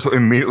Barbarella just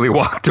immediately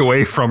walked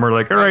away from her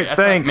like, all right,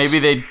 thanks. Maybe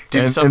they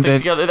do something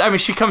together. I mean,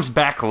 she comes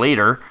back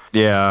later.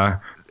 Yeah.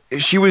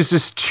 She was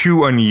just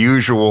too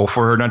unusual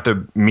for her not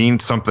to mean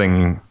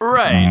something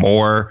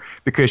more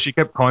because she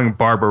kept calling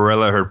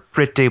Barbarella her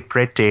pretty.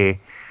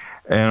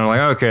 And I'm like,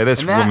 okay,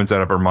 this woman's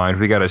out of her mind.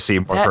 We got to see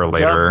more of her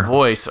later. That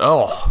voice,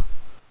 that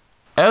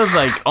was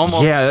like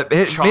almost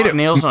made it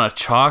nails on a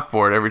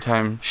chalkboard every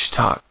time she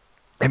talked.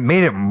 It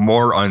made it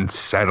more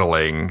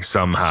unsettling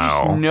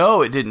somehow.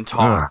 No, it didn't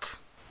talk.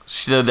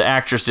 The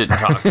actress didn't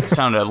talk. It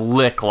sounded a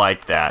lick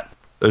like that.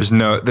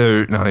 No,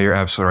 you're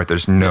absolutely right.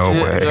 There's no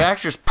way. The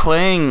actress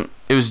playing,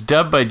 it was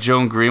dubbed by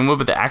Joan Greenwood,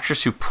 but the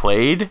actress who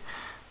played,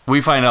 we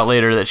find out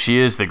later that she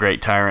is the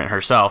Great Tyrant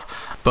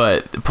herself,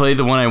 but played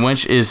the one-eyed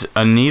wench is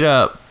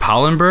Anita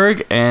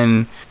Pallenberg,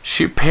 and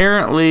she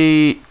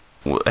apparently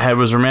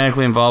was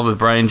romantically involved with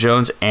Brian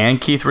Jones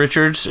and Keith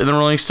Richards in the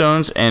Rolling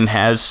Stones, and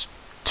has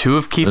 2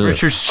 of Keith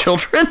Richards'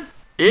 children?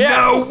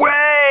 Yes. No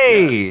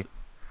way!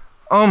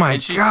 Oh my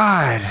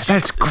God,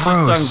 that's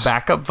gross. She sung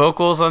backup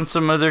vocals on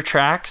some of their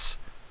tracks.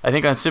 I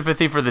think on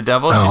Sympathy for the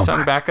Devil, she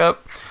sung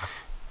backup.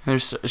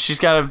 She's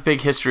got a big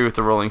history with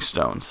the Rolling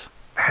Stones.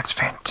 That's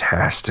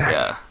fantastic.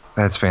 Yeah.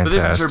 That's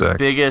fantastic. But this is her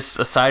biggest,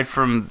 aside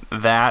from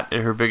that,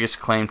 her biggest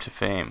claim to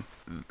fame.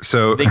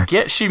 So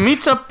she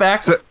meets up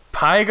back with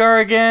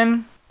Pygar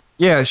again.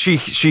 Yeah, she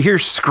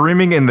hears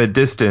screaming in the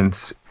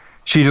distance.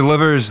 She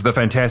delivers the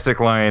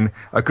fantastic line,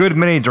 "A good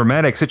many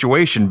dramatic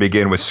situation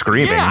begin with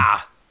screaming." Yeah.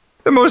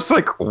 The most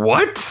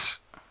what?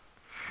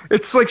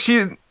 It's like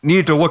she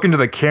needed to look into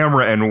the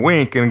camera and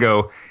wink and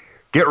go,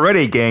 "Get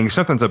ready, gang,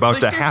 something's about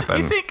to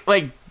happen." You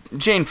think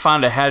Jane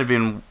Fonda had to be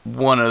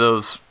one of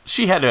those?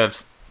 She had to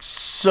have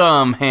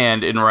some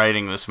hand in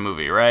writing this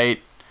movie,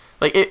 right?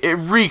 Like it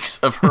reeks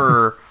of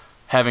her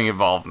having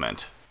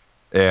involvement.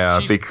 Yeah,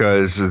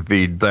 because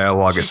the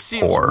dialogue is poor. She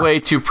seems way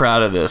too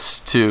proud of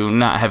this to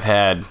not have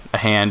had a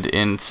hand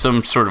in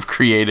some sort of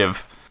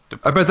creative.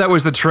 I bet that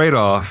was the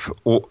trade-off.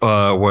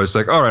 Was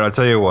like, all right, I'll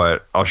tell you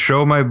what. I'll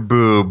show my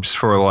boobs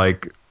for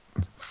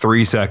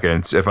 3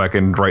 seconds if I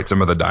can write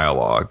some of the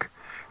dialogue.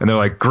 And they're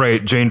like,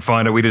 great, Jane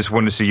Fonda, we just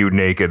want to see you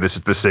naked. This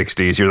is the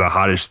 60s. You're the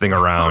hottest thing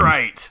around.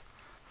 Right.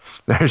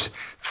 There's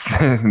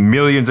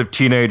millions of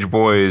teenage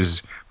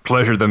boys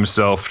pleasure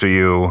themselves to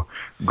you.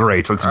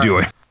 Great, let's do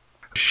it.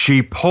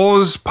 She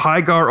pulls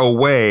Pygar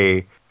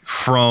away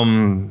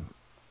from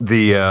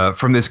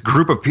this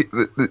group of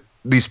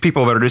these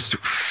people that are just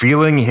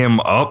feeling him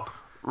up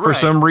for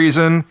some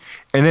reason,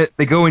 and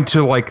they go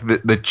into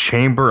the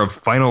chamber of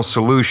final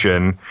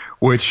solution,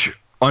 which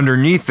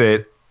underneath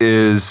it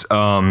is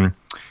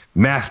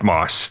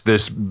Mathmos,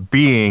 this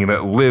being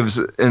that lives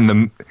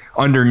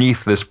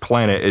underneath this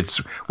planet.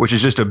 Which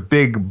is just a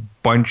big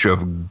bunch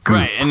of goop.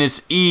 Right, and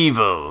it's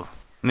evil,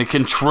 and it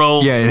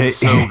controls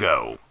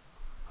Sogo.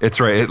 It's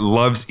right. It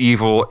loves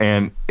evil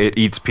and it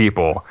eats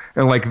people.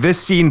 And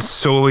this scene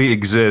solely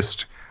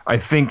exists, I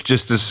think,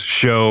 just to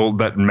show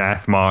that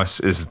Mathmos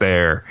is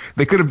there.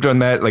 They could have done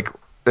that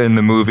in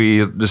the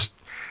movie. There's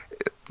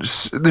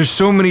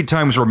so many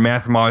times where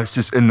Mathmos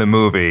is in the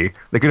movie.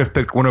 They could have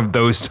picked one of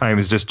those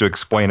times just to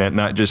explain it,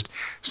 not just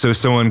so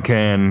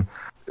someone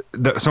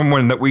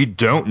that we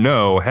don't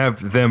know,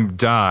 have them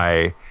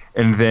die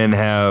and then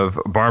have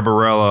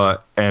Barbarella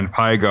and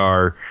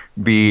Pygar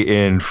be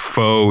in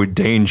faux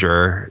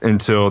danger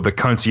until the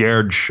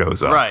concierge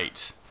shows up.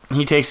 Right.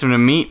 He takes him to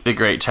meet the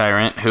Great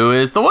Tyrant, who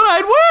is the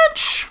one-eyed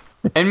witch.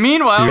 And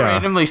meanwhile,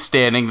 randomly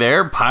standing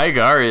there,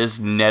 Pygar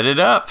is netted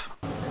up.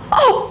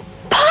 Oh,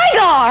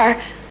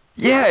 Pygar!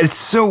 Yeah, it's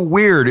so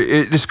weird.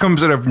 It just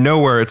comes out of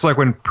nowhere. It's like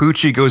when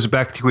Poochie goes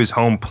back to his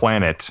home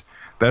planet.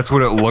 That's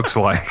what it looks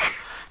like.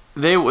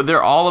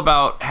 They're all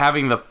about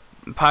having the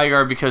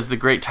Pygar because the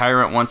Great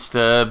Tyrant wants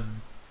to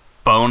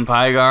bone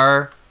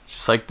Pygar,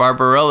 just like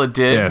Barbarella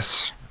did.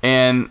 Yes.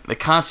 And the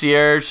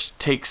concierge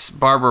takes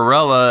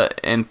Barbarella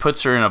and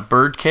puts her in a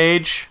bird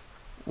cage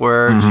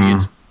where she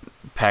gets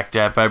pecked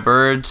at by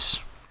birds.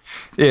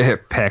 Yeah,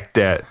 pecked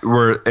at.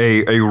 Where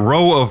a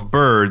row of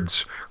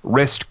birds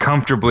rest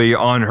comfortably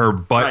on her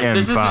butt and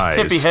thighs. This isn't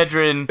Tippi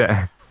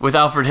Hedren with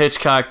Alfred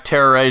Hitchcock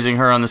terrorizing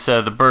her on the set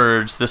of The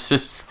Birds. This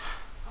is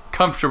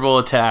comfortable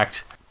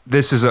attacked.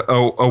 This is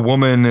a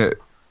woman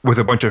with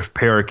a bunch of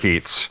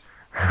parakeets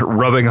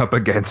rubbing up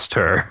against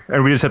her,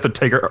 and we just have to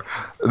take her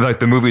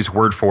the movie's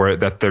word for it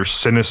that they're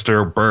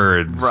sinister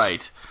birds.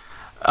 Right.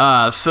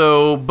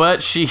 But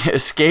she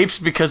escapes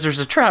because there's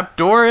a trap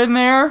door in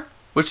there,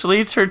 which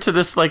leads her to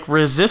this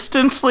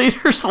resistance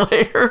leader's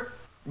lair.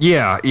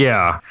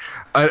 Yeah.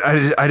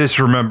 I just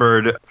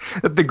remembered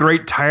that the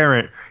Great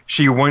Tyrant.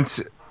 She wants.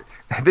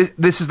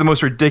 This is the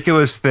most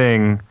ridiculous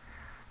thing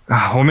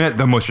well, not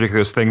the most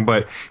ridiculous thing,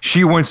 but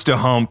she wants to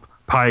hump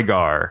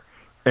Pygar,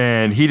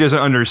 and he doesn't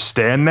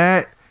understand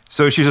that.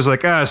 So she's just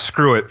like,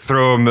 screw it,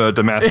 throw him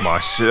to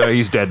Mathmos.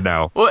 He's dead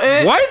now.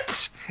 Well,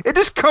 what? It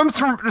just comes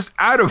from just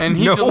out of nowhere. And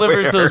he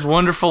delivers those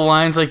wonderful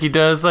lines like he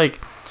does,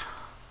 like,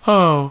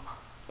 oh,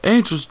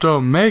 angels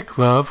don't make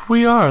love,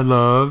 we are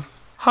love.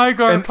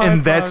 Pygar,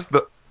 and that's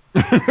the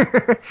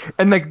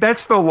and like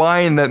that's the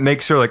line that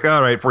makes her like,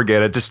 all right,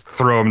 forget it, just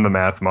throw him to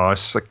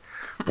Mathmos. Like,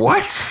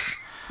 what?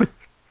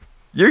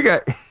 You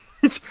got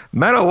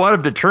not a lot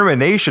of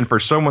determination for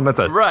someone that's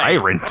a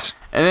tyrant.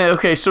 And then,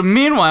 okay, so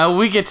meanwhile,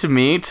 we get to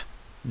meet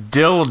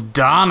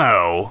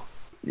Dildano.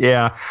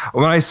 Yeah,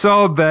 when I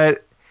saw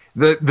that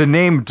the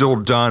name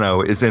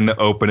Dildano is in the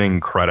opening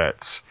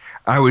credits,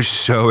 I was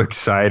so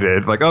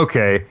excited. Like,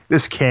 okay,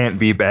 this can't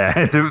be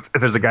bad if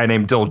there's a guy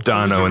named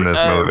Dildano in this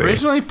movie.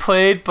 Originally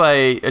played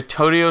by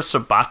Antonio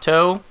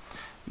Sabato,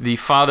 the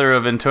father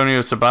of Antonio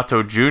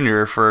Sabato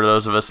Jr., for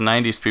those of us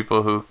 90s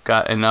people who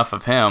got enough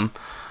of him.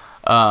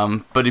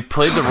 But he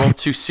played the role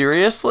too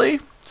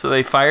seriously, so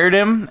they fired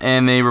him,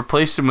 and they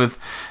replaced him with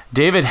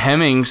David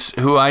Hemmings,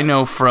 who I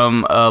know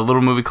from a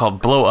little movie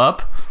called Blow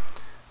Up,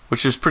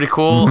 which is pretty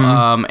cool.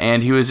 Mm-hmm.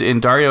 And he was in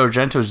Dario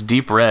Argento's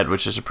Deep Red,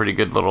 which is a pretty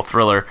good little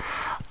thriller.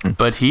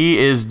 But he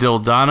is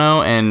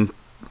Dildano, and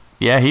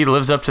yeah, he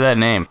lives up to that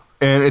name.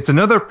 And it's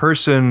another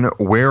person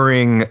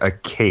wearing a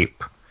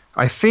cape.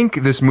 I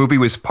think this movie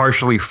was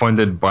partially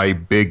funded by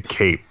Big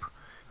Cape.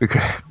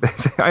 Because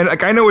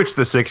I know it's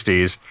the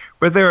 60s,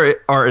 but there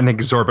are an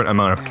exorbitant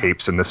amount of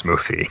capes in this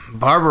movie.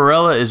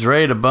 Barbarella is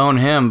ready to bone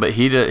him, but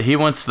he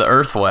wants the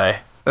Earth way.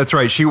 That's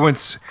right. He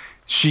wants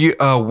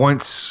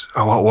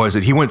what was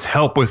it? He wants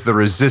help with the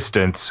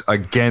resistance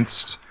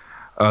against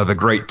the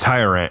Great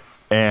Tyrant,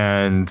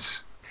 and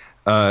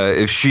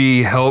if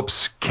she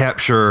helps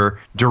capture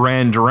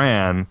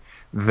Durand-Durand,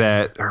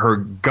 that her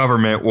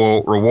government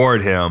will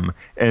reward him.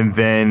 And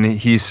then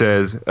he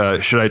says,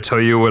 "Should I tell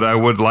you what I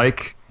would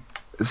like?"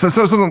 So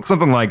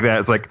something like that.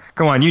 It's like,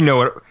 come on, you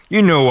know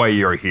why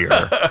you're here.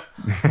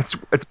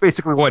 It's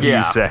basically what he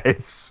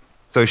says.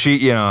 So she,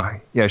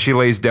 she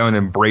lays down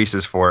and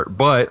braces for it.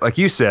 But like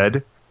you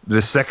said,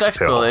 the sex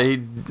pill. He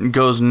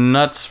goes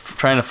nuts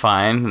trying to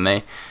find, and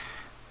they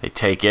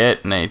take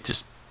it, and they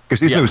just because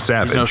he's no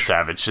savage. He's no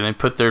savage, and they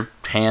put their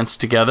hands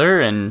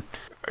together, and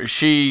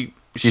she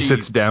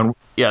sits down.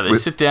 Yeah, they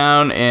sit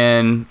down,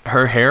 and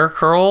her hair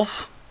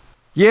curls.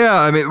 Yeah,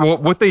 I mean,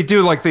 what they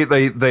do, like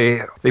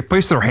they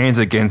place their hands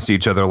against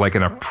each other, like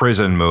in a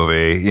prison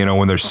movie,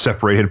 when they're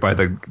separated by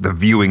the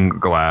viewing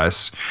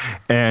glass,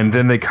 and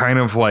then they kind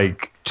of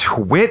like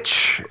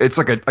twitch. It's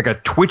like a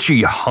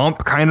twitchy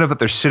hump, kind of, that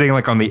they're sitting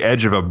like on the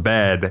edge of a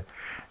bed,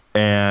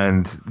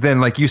 and then,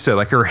 like you said,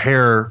 like her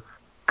hair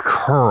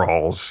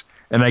curls,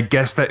 and I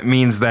guess that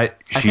means that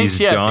she's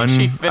done. I think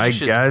she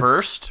finishes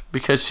first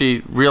because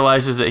she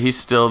realizes that he's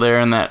still there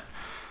in that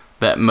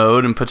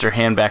mode and puts her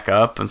hand back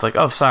up and it's like,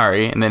 oh,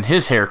 sorry. And then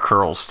his hair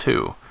curls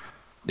too.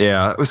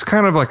 Yeah, it was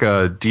kind of like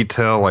a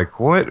detail, like,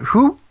 what?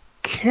 Who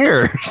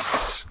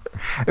cares?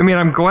 I mean,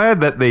 I'm glad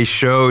that they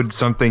showed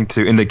something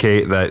to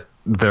indicate that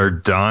they're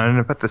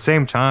done, but at the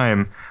same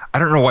time, I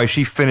don't know why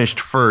she finished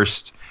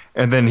first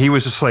and then he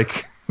was just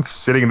like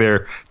sitting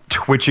there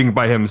twitching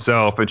by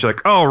himself, and she's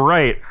like, oh,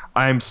 right,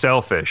 I'm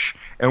selfish,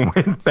 and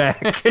went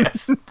back and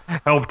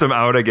helped him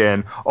out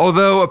again.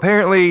 Although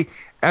apparently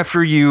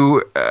after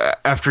you're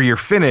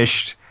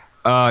finished,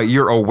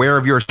 you're aware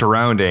of your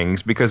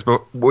surroundings, because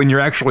when you're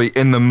actually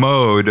in the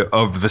mode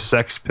of the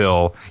sex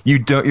pill,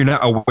 you're not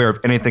aware of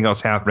anything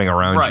else happening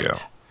around you.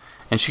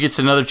 And she gets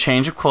another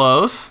change of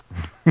clothes.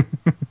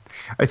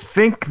 I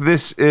think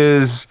this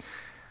is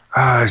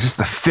this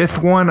the fifth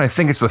one? I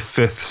think it's the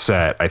fifth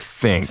set, I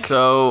think.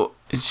 So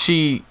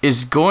she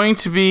is going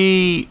to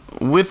be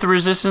with the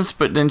resistance,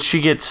 but then she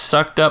gets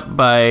sucked up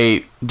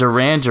by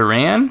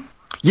Durand-Durand?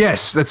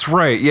 Yes, that's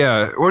right.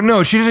 Yeah. Well,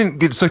 no, she didn't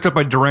get sucked up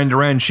by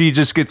Durand-Durand. She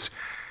just gets.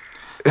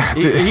 They're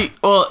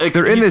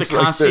in this the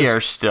concierge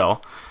like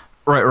still.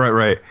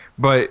 Right.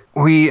 But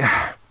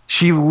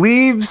she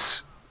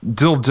leaves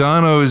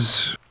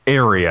Dildano's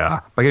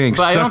area by getting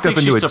sucked up into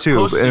a tube. I don't think she's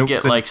supposed to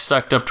get like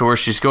sucked up to where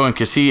she's going,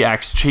 because he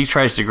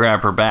tries to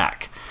grab her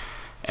back,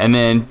 and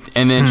then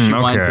she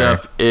winds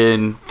up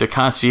in the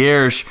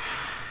concierge,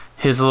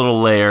 his little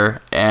lair,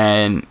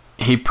 and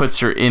he puts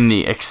her in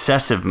the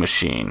excessive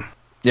machine.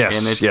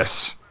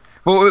 Yes.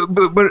 Well,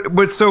 but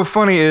what's so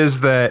funny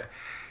is that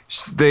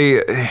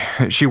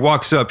she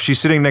walks up. She's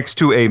sitting next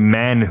to a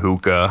man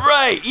hookah.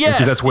 Right. Yes.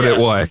 Because that's what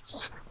it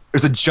was.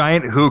 There's a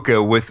giant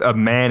hookah with a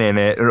man in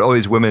it, and all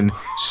these women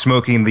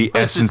smoking the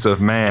essence of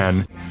man.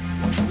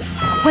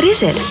 What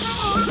is it?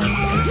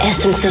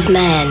 Essence of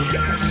man.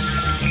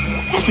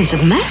 Essence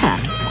of man?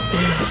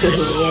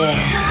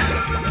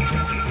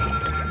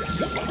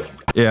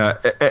 Yeah,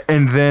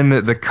 and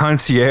then the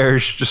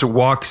concierge just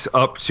walks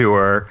up to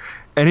her,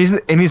 and he's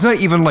not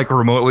even like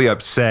remotely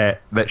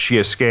upset that she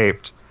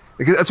escaped.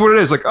 Because that's what it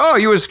is. Like, oh,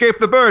 you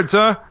escaped the birds,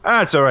 huh?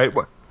 Ah, it's all right.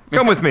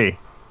 Come with me.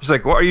 She's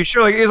like, well, are you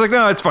sure? Like, he's like,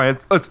 no, it's fine.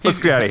 Let's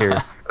get out of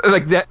here.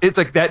 like that. It's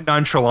like that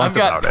nonchalant. I've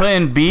got about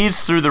plan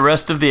B's through the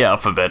rest of the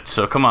alphabet,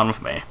 so come on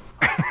with me.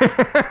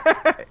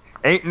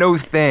 Ain't no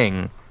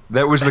thing.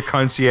 That was the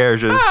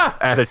concierge's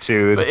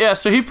attitude. But yeah,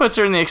 so he puts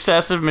her in the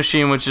excessive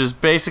machine, which is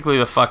basically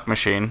the fuck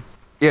machine.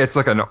 Yeah, it's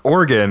like an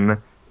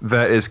organ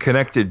that is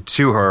connected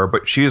to her,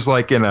 but she's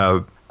like in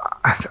a,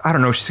 I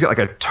don't know, she's got like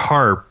a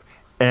tarp,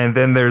 and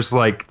then there's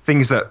like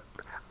things that,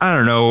 I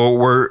don't know,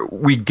 where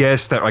we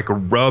guess that like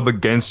rub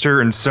against her,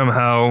 and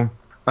somehow,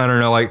 I don't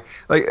know, like.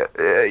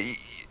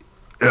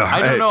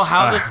 I don't know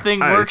how this thing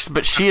works,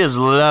 but she is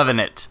loving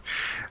it.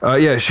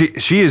 Yeah,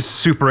 she is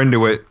super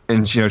into it,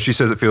 and she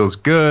says it feels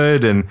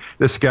good, and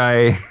this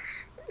guy,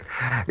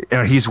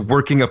 he's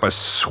working up a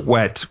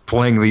sweat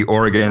playing the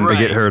organ to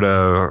get her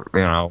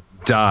to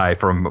die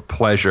from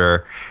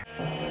pleasure.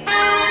 What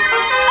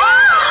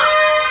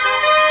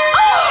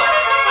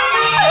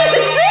is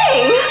this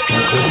thing?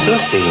 You'll soon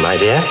see, my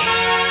dear.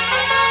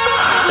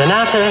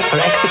 Sonata for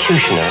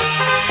Executioner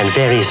and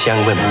various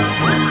young women.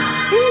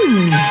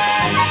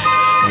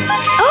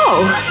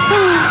 Oh.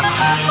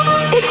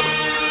 It's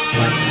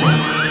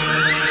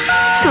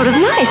sort of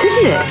nice,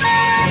 isn't it?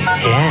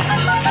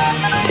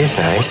 Yes, it is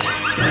nice.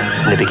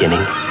 In the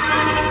beginning.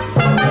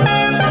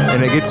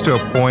 And it gets to a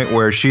point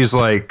where she's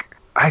like,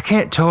 I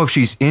can't tell if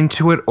she's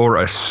into it or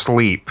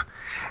asleep.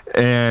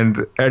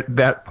 And at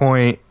that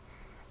point,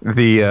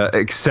 the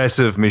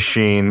excessive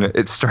machine,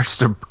 it starts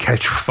to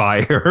catch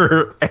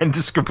fire and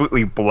just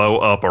completely blow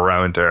up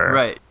around her.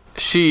 Right.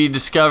 She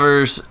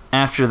discovers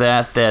after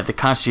that the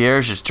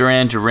concierge is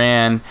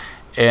Durand-Durand,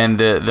 and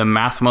the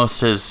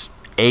Mathmos has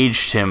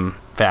aged him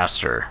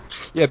faster.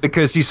 Yeah,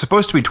 because he's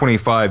supposed to be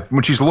 25.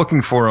 When she's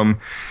looking for him,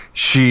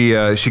 she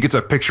gets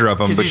a picture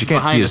of him, but she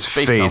can't see his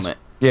face. Helmet.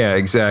 Yeah,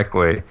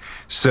 exactly.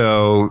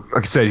 So,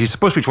 like I said, he's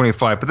supposed to be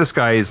 25, but this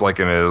guy is like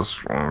in his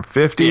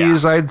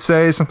 50s, I'd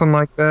say, something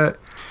like that.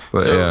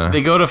 But, so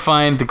they go to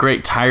find the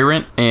Great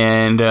Tyrant,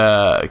 and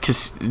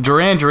because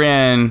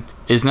Durand-Durand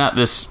is not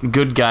this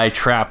good guy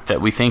trap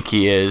that we think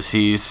he is.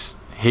 He's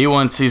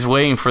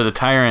waiting for the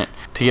Tyrant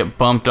to get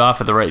bumped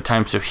off at the right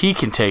time so he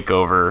can take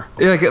over.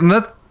 Yeah, and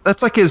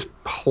that's like his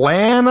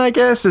plan, I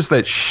guess, is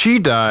that she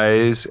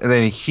dies, and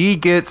then he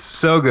gets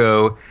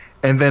Sogo,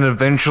 and then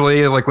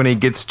eventually, like when he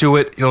gets to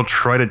it, he'll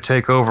try to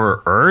take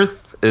over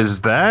Earth.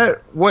 Is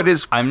that what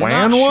his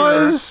plan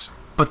was? Sure,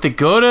 but they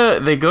go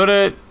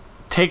to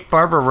take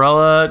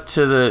Barbarella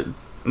to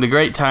the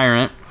Great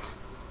Tyrant,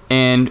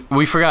 and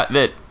we forgot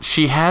that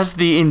she has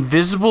the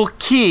invisible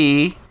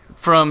key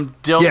from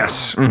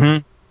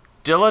Diltano,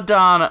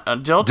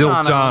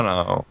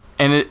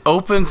 and it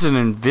opens an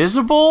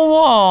invisible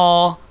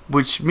wall,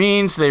 which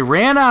means they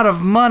ran out of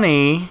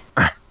money.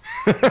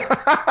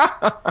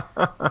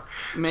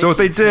 So what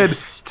they did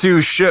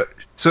to show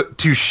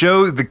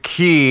the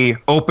key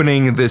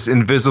opening this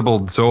invisible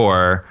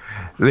door,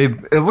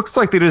 it looks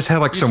like they just had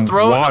like some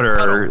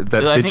water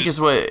that I think is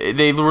what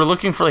they were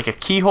looking for, like a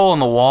keyhole in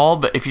the wall,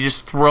 but if you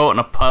just throw it in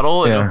a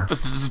puddle, it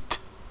opens the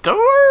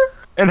door.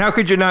 And how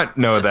could you not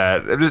know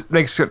that? It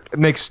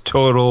makes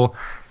total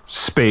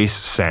space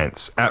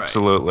sense.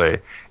 Absolutely.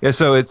 Right. Yeah.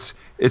 So it's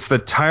the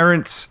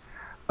Tyrant's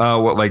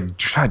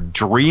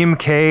dream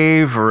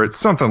cave, or it's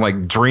something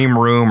like dream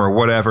room or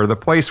whatever. The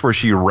place where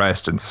she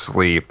rests and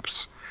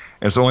sleeps.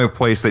 And it's the only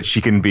place that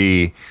she can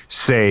be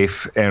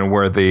safe and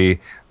where the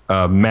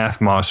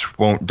Mathmos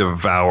won't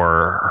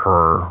devour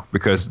her,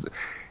 because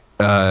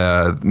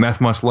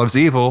Mathmos loves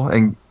evil,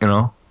 and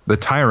the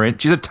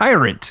Tyrant. She's a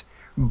tyrant.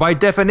 By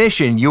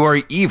definition, you are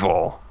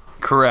evil.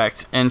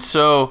 Correct. And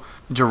so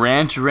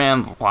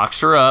Durand-Durand locks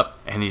her up,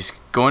 and he's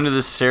going to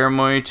this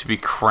ceremony to be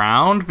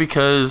crowned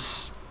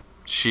because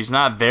she's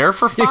not there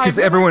for 5 minutes.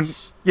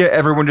 Because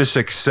everyone just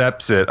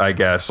accepts it, I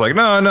guess. Like,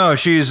 no,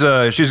 she's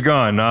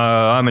gone.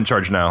 I'm in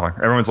charge now.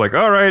 Everyone's like,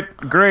 all right,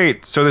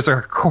 great. So there's a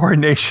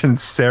coronation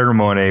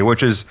ceremony,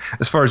 which is,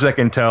 as far as I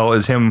can tell,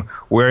 is him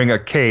wearing a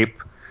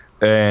cape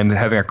and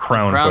having a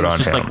crown put on him. It's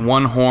just like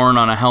one horn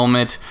on a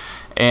helmet,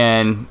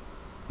 and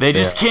they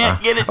just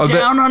can't get it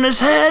down on his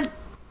head.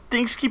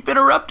 Things keep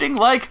interrupting,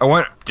 like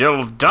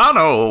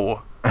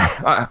Dildano.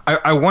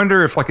 I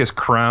wonder if, like, his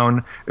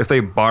crown, if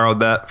they borrowed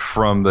that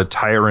from the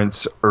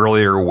Tyrant's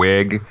earlier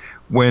wig.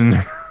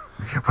 When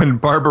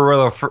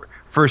Barbarella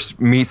first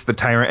meets the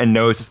Tyrant and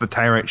knows it's the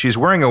Tyrant, she's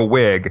wearing a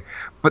wig,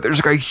 but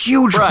there's like a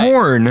huge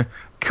horn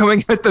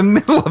coming at the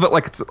middle of it,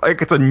 like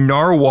it's a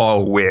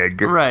narwhal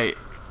wig. Right.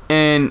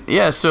 And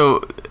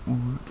so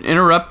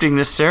interrupting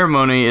this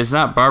ceremony is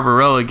not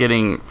Barbarella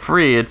getting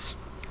free, it's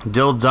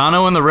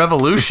Dildano and the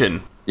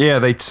Revolution. Yeah,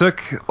 they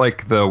took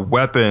like the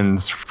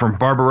weapons from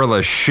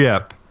Barbarella's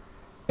ship,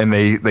 and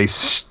they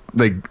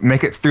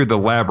make it through the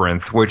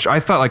labyrinth, which I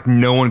thought like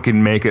no one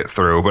can make it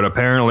through, but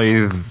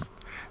apparently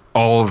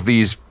all of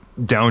these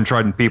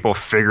downtrodden people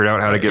figured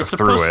out how to get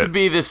through it. It's supposed to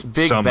be this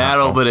big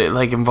battle, but it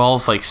like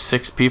involves like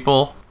 6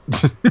 people.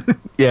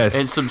 Yes.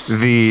 And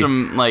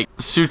some like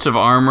suits of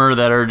armor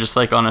that are just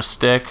like on a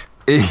stick.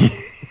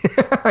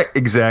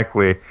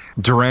 Exactly.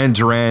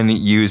 Durand-Durand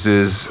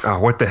uses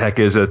what the heck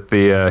is it?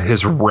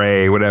 His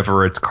ray,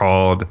 whatever it's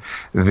called.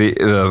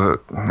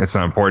 It's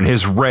not important.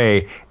 His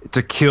ray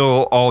to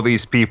kill all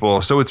these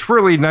people. So it's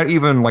really not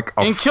even like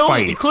a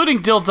fight,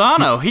 including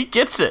Dildano. He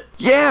gets it.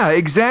 Yeah,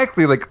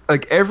 exactly. Like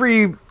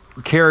every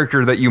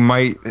character that you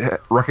might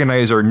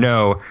recognize or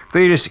know,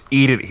 they just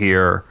eat it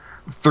here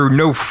through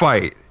no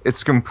fight.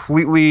 It's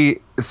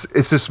completely.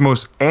 It's this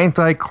most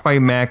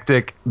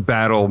anticlimactic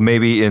battle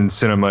maybe in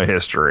cinema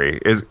history.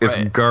 It's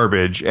right.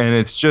 Garbage, and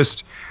it's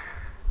just.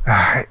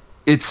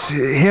 It's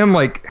him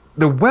like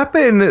the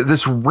weapon.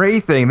 This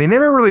ray thing. They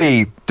never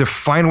really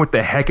define what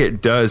the heck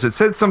it does. It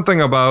said something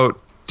about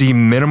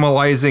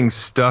deminimalizing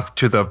stuff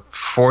to the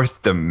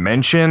fourth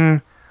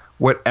dimension,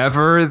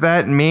 whatever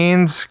that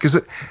means. Because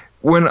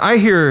when I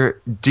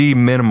hear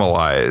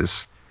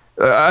deminimalize,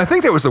 I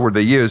think that was the word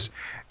they used.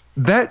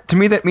 That to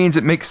me, that means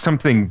it makes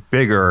something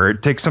bigger.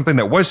 It takes something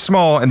that was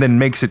small and then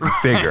makes it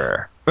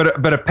bigger.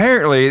 But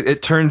apparently,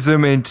 it turns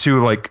them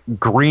into like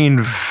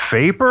green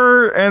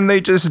vapor and they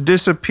just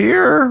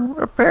disappear.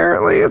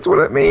 Apparently, that's what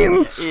it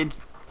means.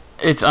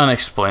 It's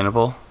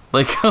unexplainable.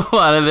 Like a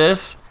lot of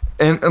this,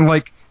 and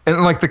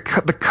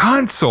the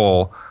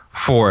console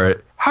for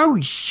it. How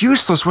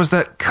useless was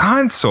that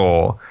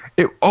console?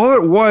 All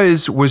it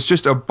was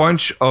just a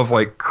bunch of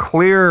like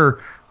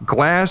clear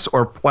glass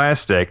or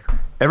plastic.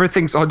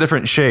 Everything's all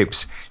different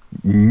shapes.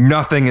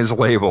 Nothing is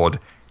labeled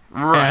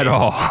at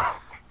all.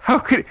 How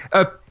could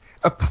a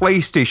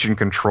PlayStation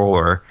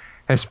controller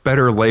has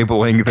better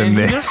labeling than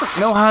this? He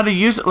doesn't know how to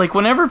use it. Like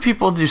whenever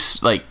people do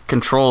like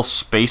control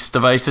space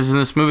devices in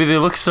this movie, they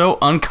look so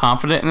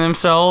unconfident in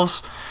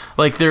themselves.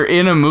 Like they're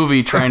in a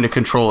movie trying to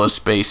control a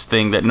space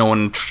thing that no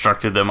one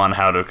instructed them on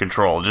how to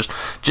control.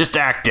 Just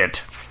act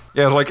it.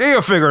 Yeah, like, hey,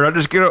 I figured I'll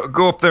just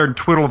go up there and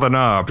twiddle the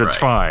knob. It's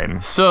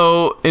fine.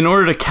 So, in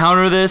order to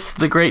counter this,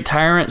 the Great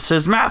Tyrant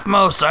says,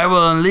 Mathmos, I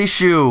will unleash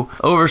you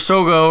over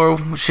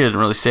Sogo. She didn't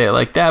really say it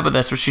like that, but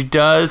that's what she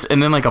does.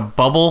 And then, like, a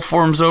bubble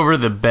forms over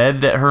the bed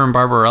that her and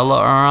Barbarella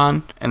are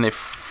on, and they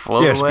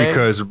float away.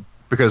 Yes,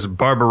 because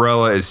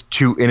Barbarella is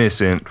too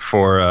innocent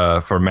for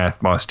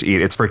Mathmos to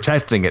eat. It's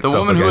protecting itself. The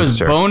woman who has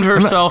boned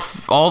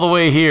herself all the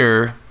way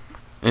here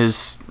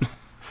is...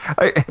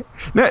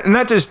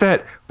 Not just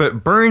that,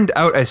 but burned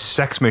out a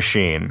sex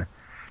machine.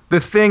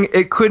 The thing,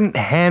 it couldn't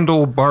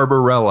handle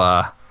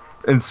Barbarella,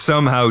 and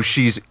somehow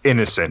she's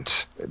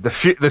innocent. The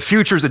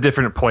future's a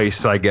different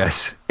place, I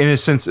guess.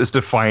 Innocence is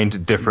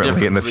defined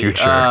differently in the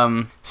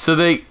future. So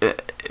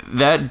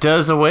that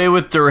does away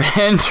with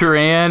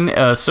Durand-Durand,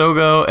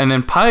 Sogo, and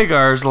then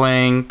Pygar's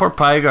laying... Poor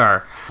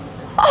Pygar.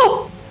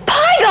 Oh,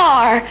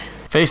 Pygar!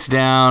 Face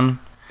down.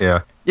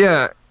 Yeah,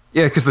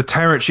 because the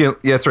tyrant,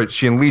 that's right,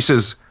 she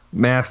unleashes...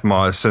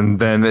 Mathmos, and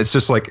then it's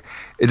just like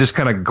it just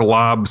kind of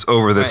globs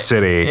over the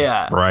city,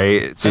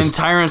 right? And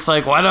Tyrant's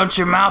like, why don't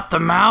you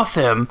mouth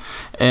him?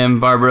 And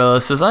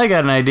Barbarella says, I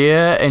got an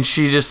idea, and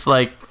she just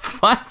like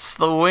flaps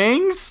the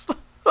wings.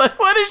 Like,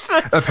 what is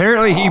that?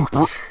 Apparently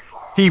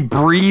he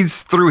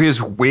breathes through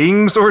his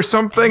wings or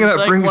something, and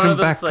that brings him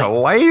back to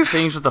life.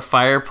 Things with the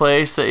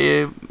fireplace that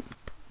you.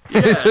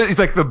 Yeah. He's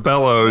like the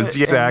bellows,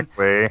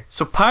 exactly.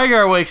 So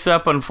Pygar wakes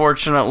up,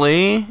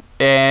 unfortunately,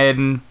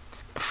 and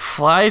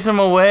flies him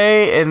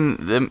away,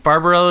 and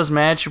Barbarella's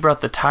mad she brought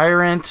the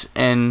tyrant,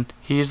 and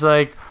he's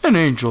like, an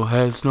angel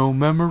has no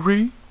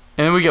memory. And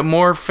then we get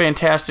more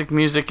fantastic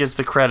music as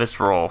the credits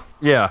roll.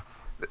 Yeah,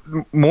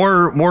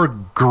 more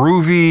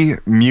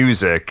groovy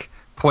music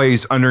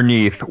plays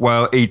underneath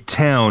while a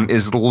town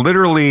is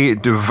literally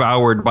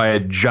devoured by a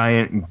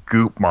giant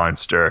goop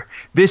monster.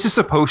 This is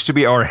supposed to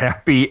be our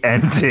happy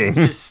ending.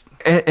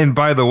 And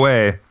by the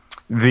way,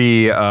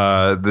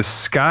 the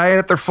sky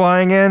that they're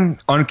flying in,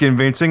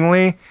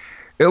 unconvincingly,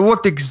 it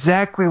looked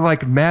exactly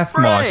like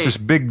Mathmos, this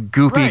big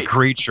goopy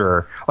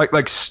creature.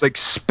 Like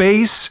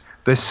space,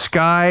 the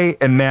sky,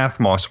 and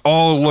Mathmos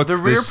all look the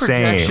same. The rear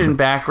projection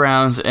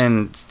backgrounds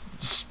and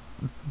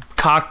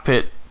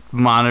cockpit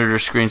monitor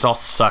screens all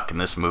suck in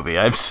this movie.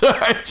 I'm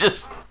sorry,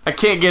 I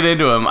can't get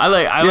into them. I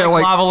like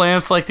lava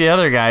lamps like the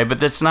other guy, but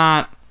that's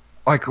not...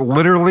 Like,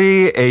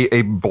 literally,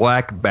 a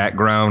black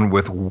background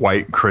with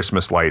white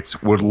Christmas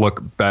lights would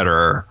look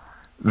better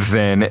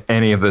than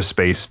any of the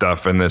space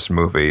stuff in this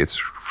movie. It's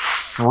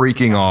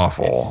freaking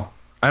awful.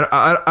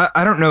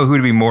 I don't know who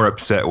to be more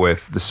upset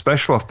with, the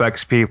special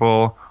effects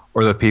people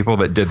or the people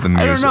that did the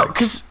music. I don't know,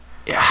 because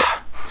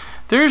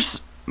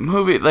there's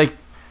movie, like,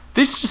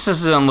 this just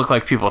doesn't look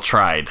like people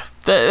tried.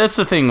 That's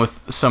the thing with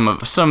some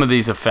of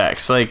these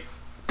effects. Like,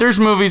 there's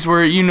movies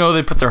where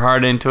they put their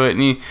heart into it,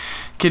 and you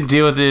can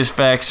deal with the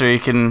effects, or you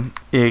can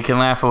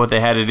laugh at what they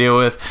had to deal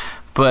with.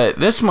 But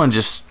this one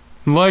just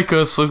like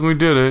us, like we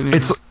did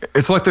it.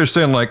 It's like they're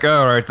saying like,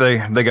 all right, they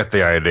got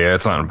the idea.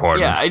 It's not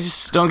important. Yeah, I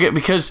just don't get,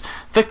 because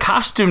the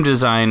costume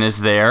design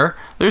is there.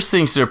 There's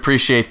things to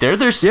appreciate there.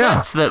 There's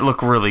sets that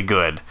look really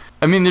good.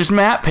 I mean, there's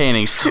matte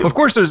paintings too. Of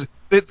course,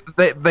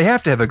 they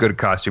have to have a good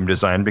costume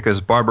design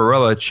because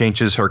Barbarella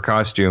changes her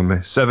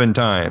costume 7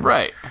 times.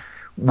 Right.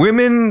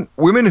 women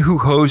who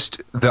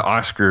host the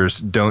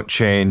Oscars don't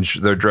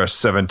change their dress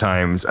 7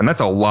 times, and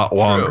that's a lot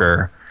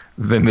longer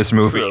than this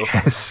movie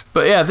is.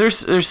 But yeah, there's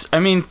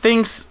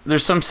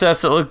some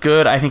sets that look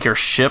good. I think her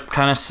ship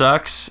kind of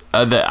sucks.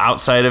 The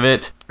outside of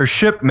it. Her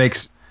ship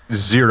makes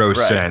zero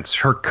sense.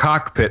 Her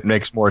cockpit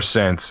makes more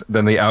sense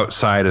than the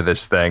outside of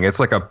this thing. It's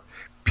like a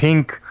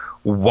pink,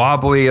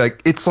 wobbly,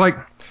 it's like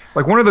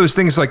one of those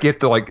things like you have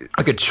to like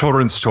a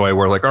children's toy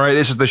where like, all right,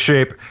 this is the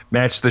shape,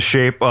 match the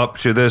shape up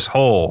to this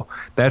hole.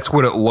 That's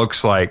what it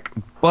looks like.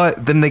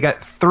 But then they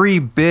got 3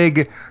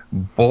 big,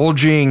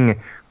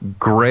 bulging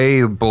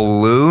gray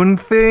balloon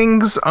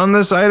things on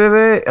the side of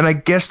it, and I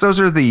guess those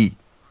are the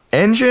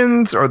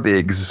engines or the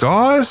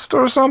exhaust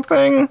or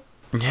something.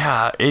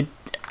 Yeah, it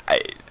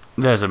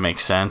doesn't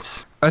make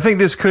sense. I think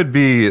this could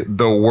be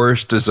the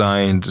worst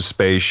designed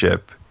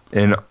spaceship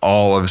in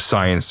all of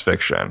science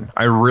fiction.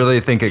 I really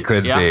think it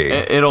could be.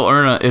 It'll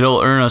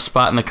earn a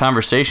spot in the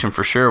conversation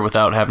for sure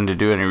without having to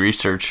do any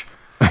research.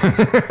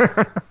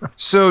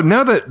 So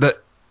now that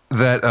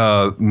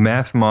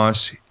Math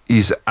Moss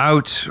is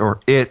out,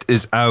 or it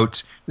is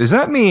out, does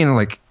that mean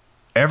like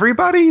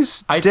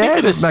every's I dead? think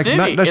in the city,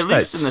 not at least in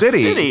the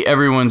city,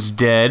 everyone's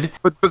dead.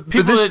 But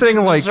this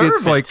thing, like,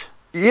 it's like,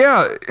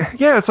 yeah,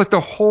 it's like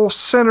the whole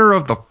center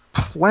of the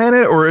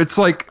planet, or it's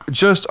like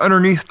just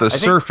underneath the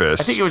surface.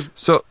 I think it was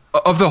so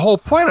of the whole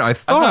planet. I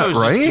thought it was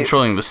right, just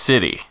controlling the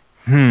city.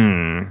 I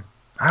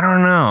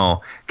don't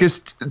know, because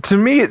to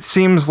me it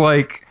seems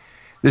like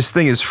this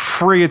thing is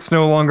free. It's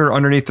no longer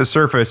underneath the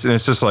surface, and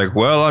it's just like,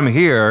 well, I'm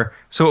here,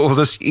 so it will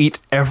just eat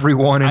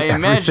everyone and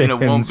everything. I imagine it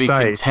won't be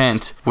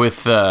content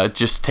with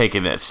just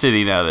taking that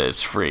city now that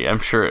it's free. I'm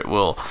sure it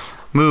will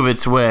move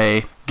its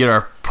way, get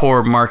our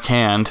poor Mark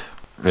Hand.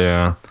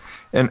 Yeah,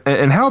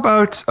 and how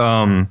about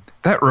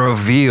that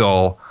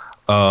reveal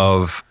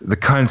of the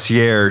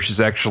concierge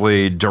is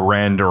actually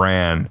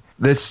Durand-Durand?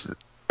 That's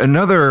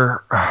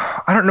another.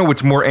 I don't know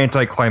what's more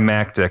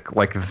anticlimactic,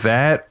 like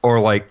that or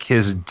like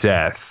his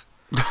death.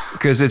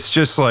 Because it's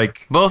just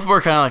like both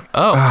were kind of like,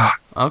 oh,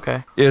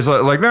 okay. It's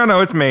like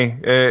no, it's me.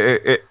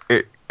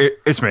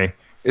 It's me.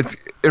 It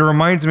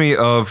reminds me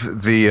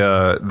of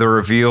the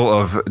reveal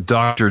of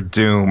Doctor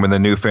Doom in the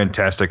new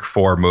Fantastic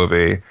Four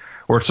movie,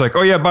 where it's like,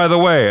 oh yeah, by the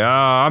way,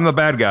 I'm the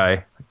bad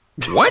guy.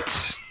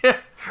 What?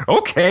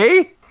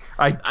 Okay,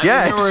 I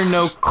guess. There were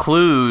no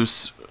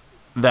clues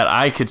that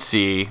I could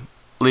see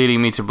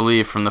leading me to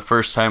believe from the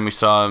first time we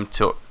saw him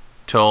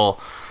till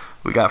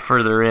we got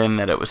further in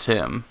that it was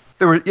him.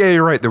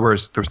 You're right. There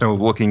was no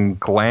looking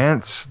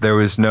glance. There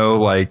was no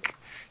like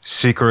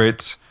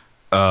secret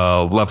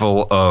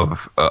level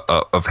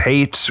of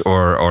hate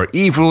or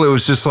evil. It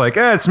was just like,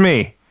 it's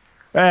me.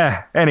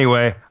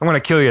 Anyway, I'm gonna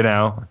kill you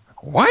now.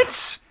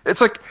 What? It's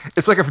like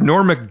if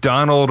Norm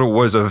Macdonald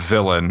was a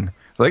villain.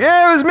 It's like, it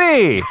was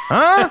me,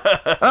 huh?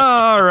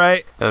 All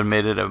right. That would have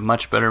made it a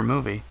much better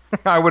movie.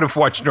 I would have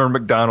watched Norm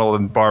Macdonald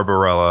and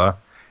Barbarella.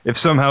 If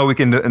somehow we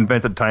can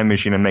invent a time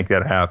machine and make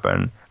that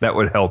happen, that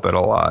would help it a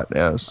lot,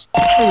 yes.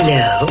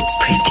 Hello,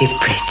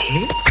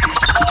 pretty.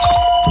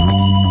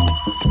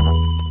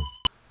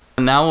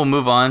 Now we'll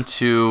move on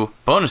to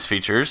bonus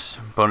features.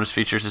 Bonus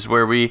features is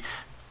where we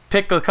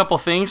pick a couple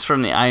things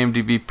from the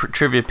IMDb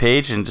trivia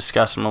page and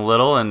discuss them a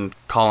little and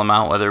call them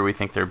out whether we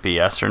think they're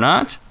BS or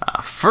not.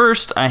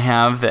 First, I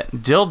have that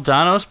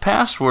Dildano's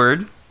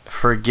password,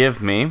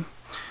 forgive me,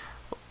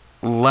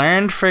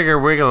 Land figure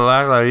wiggle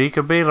la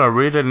rikabe la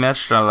rita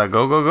nesta la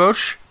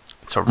gogogosh.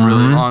 It's a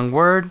really long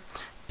word.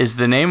 Is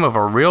the name of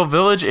a real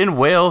village in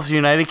Wales,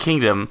 United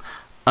Kingdom.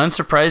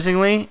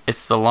 Unsurprisingly,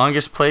 it's the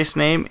longest place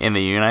name in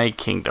the United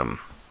Kingdom.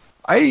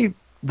 I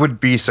would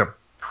be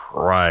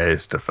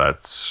surprised if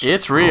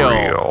that's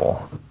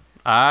real.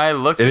 I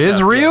looked. It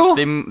is real.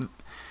 Yes,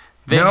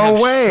 they no have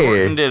way.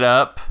 Shortened it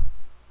up,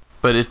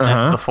 but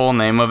that's the full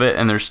name of it,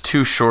 and there's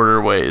 2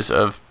 shorter ways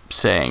of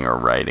saying or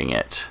writing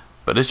it.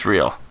 But it's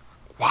real.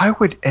 Why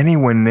would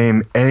anyone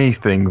name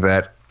anything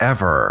that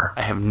ever?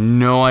 I have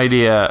no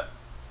idea.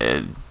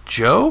 A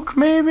joke,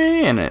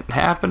 maybe? And it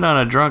happened on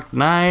a drunk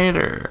night,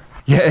 or...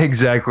 Yeah,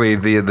 exactly.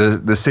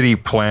 The city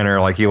planner,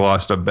 like, he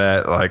lost a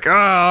bet. Like,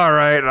 all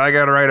right, I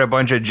gotta write a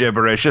bunch of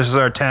gibberish. This is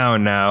our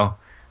town now.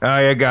 Oh,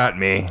 you got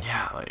me.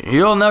 Yeah, like,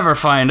 you'll never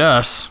find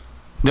us.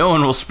 No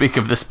one will speak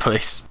of this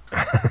place.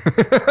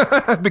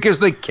 Because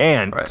they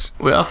can't. Right.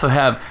 We also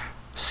have,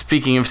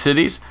 speaking of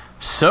cities,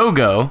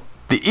 Sogo.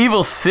 The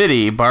evil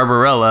city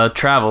Barbarella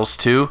travels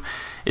to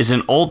is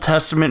an Old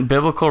Testament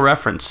biblical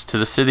reference to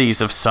the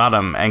cities of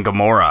Sodom and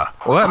Gomorrah.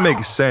 Well, that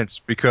makes sense,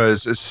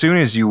 because as soon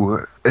as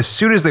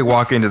they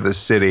walk into the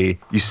city,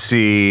 you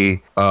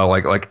see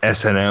like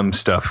S&M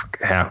stuff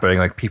happening,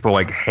 like people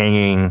like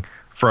hanging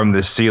from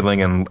the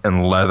ceiling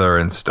and leather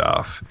and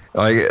stuff.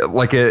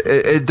 Like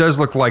it does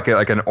look like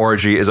an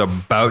orgy is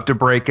about to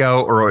break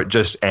out, or it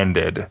just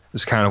ended.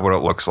 It's kind of what it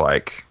looks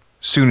like.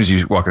 Soon as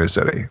you walk into the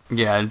city.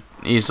 Yeah,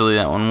 easily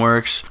that one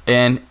works.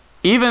 And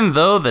even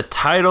though the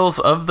titles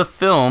of the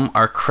film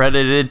are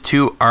credited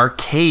to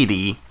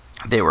Arcady,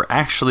 They were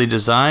actually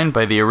designed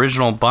by the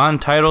original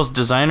Bond titles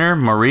designer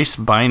Maurice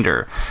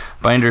Binder.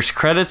 Binder's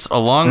credits,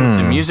 along with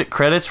the music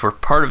credits, were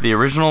part of the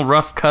original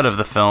rough cut of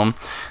the film.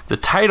 The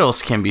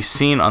titles can be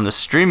seen on the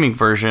streaming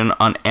version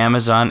on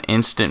Amazon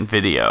Instant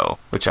Video,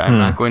 which I'm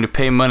not going to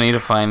pay money to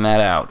find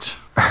that out.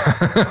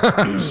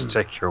 Just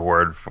take your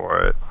word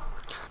for it.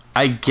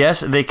 I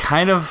guess they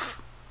kind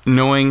of,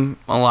 knowing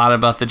a lot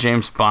about the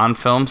James Bond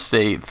films,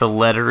 the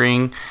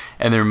lettering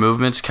and their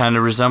movements kind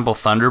of resemble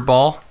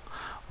Thunderball,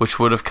 which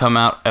would have come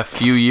out a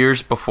few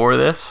years before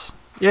this.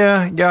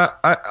 Yeah,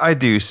 I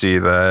do see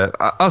that.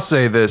 I'll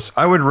say this.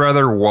 I would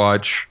rather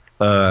watch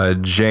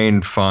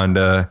Jane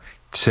Fonda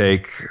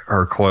take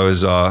her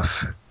clothes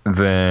off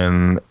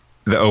than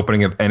the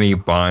opening of any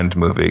Bond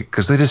movie.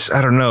 Because they just,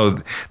 I don't know,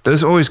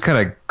 those always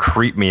kind of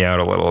creep me out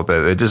a little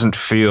bit. It doesn't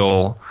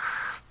feel,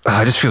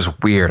 it just feels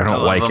weird. I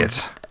don't like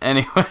it.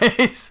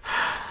 Anyways.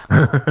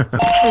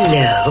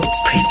 Hello,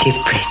 pretty.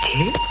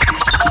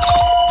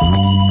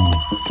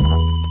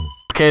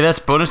 Okay, that's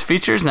bonus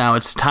features. Now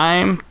it's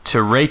time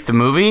to rate the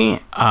movie.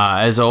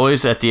 As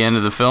always, at the end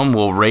of the film,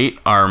 we'll rate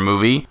our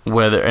movie.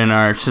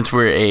 Since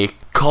we're a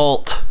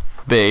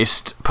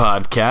cult-based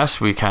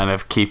podcast, we kind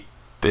of keep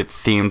it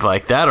themed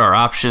like that. Our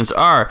options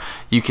are: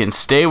 you can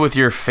stay with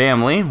your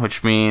family,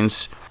 which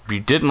means if you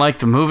didn't like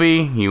the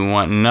movie, you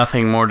want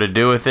nothing more to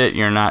do with it,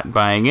 you're not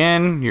buying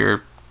in,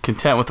 you're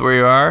content with where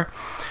you are.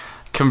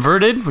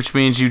 Converted, which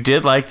means you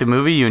did like the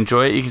movie, you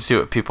enjoy it, you can see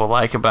what people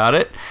like about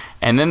it.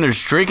 And then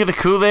there's Drink of the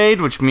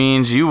Kool-Aid, which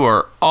means you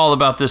are all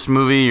about this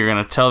movie. You're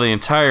going to tell the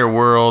entire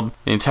world,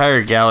 the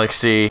entire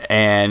galaxy,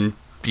 and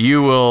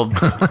you're going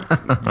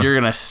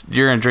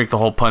to drink the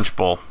whole punch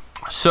bowl.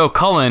 So,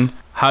 Cullen,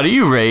 how do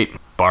you rate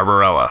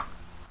Barbarella?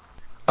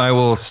 I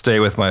will stay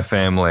with my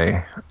family.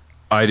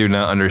 I do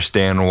not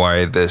understand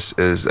why this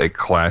is a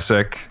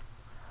classic.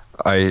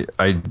 I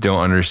don't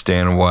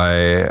understand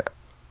why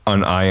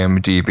on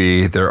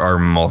IMDb there are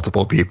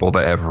multiple people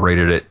that have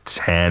rated it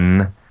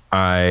 10.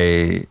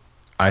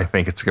 I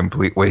think it's a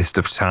complete waste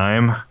of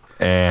time,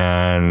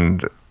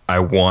 and I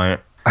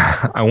want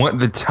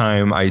the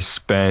time I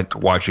spent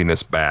watching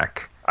this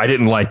back. I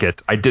didn't like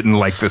it. I didn't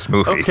like this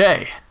movie.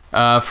 Okay.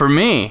 For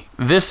me,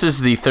 this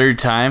is the third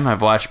time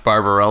I've watched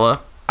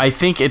Barbarella. I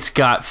think it's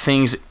got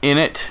things in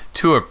it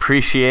to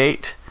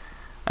appreciate.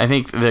 I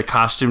think the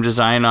costume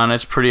design on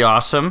it's pretty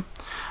awesome.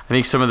 I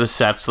think some of the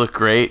sets look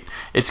great.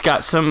 It's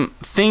got some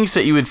things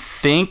that you would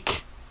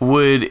think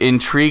would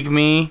intrigue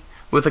me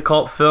with a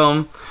cult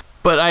film.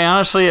 But I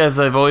honestly, as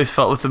I've always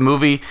felt with the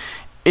movie,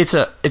 it's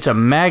a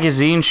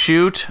magazine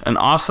shoot, an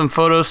awesome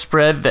photo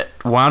spread that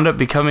wound up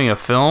becoming a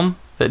film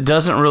that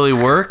doesn't really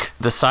work.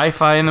 The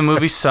sci-fi in the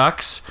movie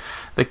sucks.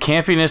 The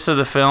campiness of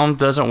the film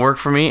doesn't work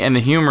for me, and the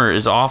humor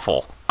is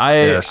awful.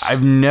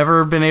 I've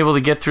never been able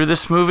to get through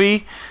this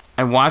movie.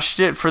 I watched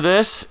it for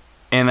this,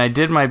 and I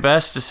did my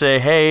best to say,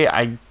 hey,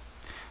 I'm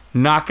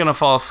not going to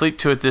fall asleep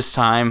to it this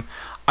time.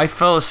 I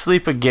fell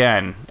asleep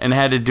again and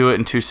had to do it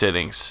in 2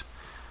 sittings.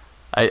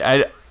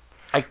 I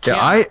can't.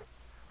 Yeah,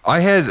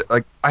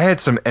 I had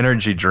some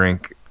energy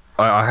drink.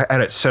 I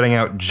had it setting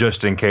out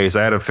just in case.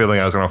 I had a feeling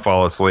I was going to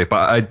fall asleep.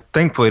 I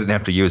thankfully didn't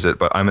have to use it,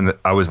 but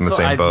I was in the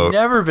same boat. I've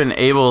never been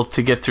able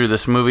to get through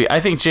this movie. I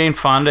think Jane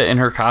Fonda in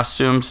her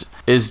costumes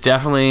is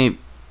definitely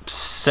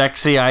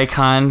sexy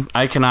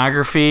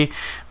iconography,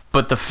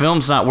 but the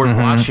film's not worth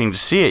watching to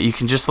see it. You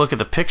can just look at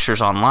the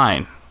pictures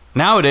online.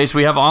 Nowadays,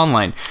 we have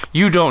online.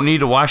 You don't need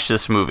to watch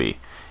this movie.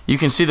 You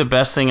can see the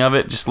best thing of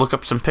it. Just look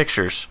up some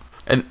pictures.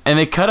 And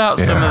they cut out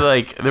some of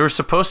there was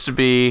supposed to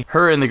be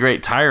her and the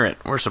Great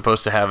Tyrant were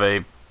supposed to have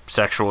a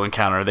sexual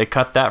encounter. They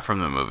cut that from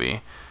the movie.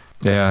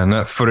 Yeah, and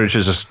that footage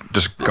is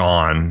just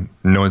gone.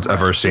 No one's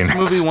ever seen it.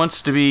 This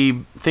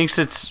movie thinks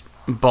it's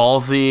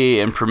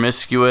ballsy and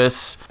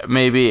promiscuous,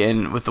 maybe,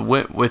 and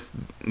with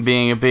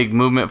being a big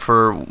movement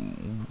for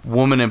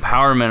woman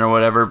empowerment or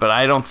whatever, but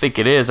I don't think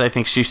it is. I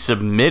think she's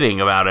submitting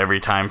about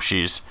every time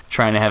she's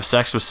trying to have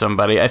sex with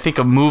somebody. I think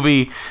a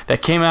movie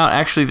that came out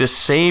actually the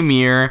same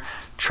year,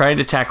 trying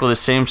to tackle the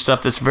same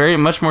stuff that's very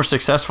much more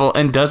successful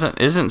and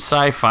isn't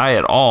sci-fi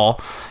at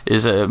all,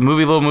 is a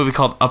little movie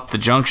called Up the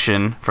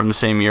Junction from the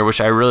same year,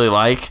 which I really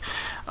like.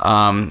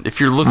 If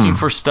you're looking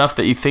for stuff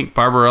that you think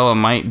Barbarella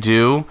might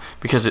do,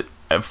 because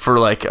for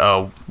like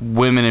a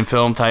women in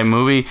film type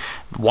movie,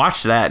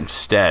 watch that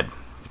instead.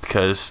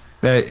 Because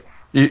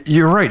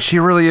you're right, she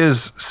really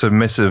is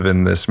submissive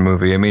in this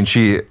movie. I mean,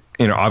 she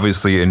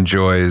obviously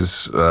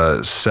enjoys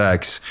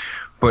sex,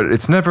 but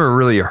it's never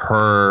really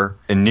her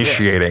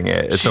initiating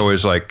it. It's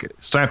always like,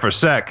 it's time for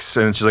sex.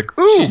 And she's like,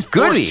 ooh,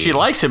 goody. She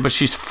likes it, but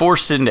she's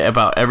forced into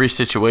about every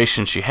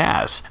situation she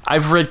has.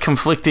 I've read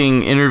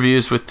conflicting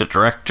interviews with the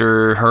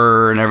director,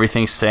 her, and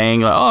everything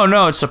saying, like, oh,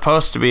 no, it's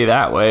supposed to be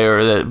that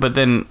way. But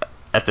then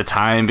at the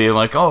time being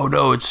like, oh,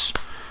 no, it's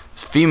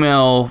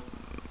female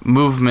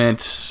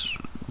movement,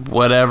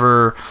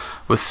 whatever,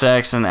 with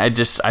sex. And I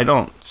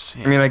don't...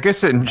 I mean, I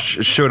guess it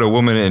showed a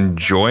woman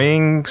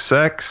enjoying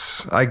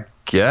sex, I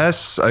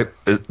guess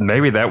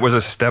maybe that was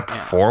a step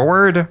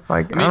forward.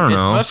 Like, I don't know.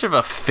 As much of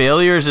a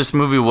failure as this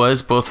movie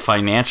was, both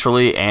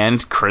financially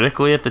and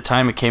critically at the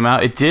time it came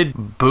out, it did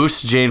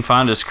boost Jane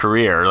Fonda's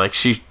career. Like,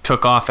 she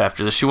took off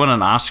after this. She won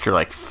an Oscar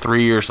like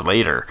 3 years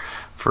later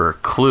for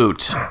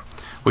Clute,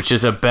 which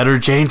is a better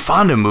Jane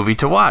Fonda movie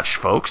to watch,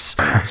 folks.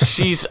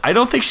 I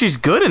don't think she's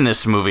good in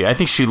this movie. I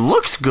think she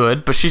looks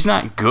good, but she's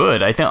not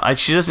good. I think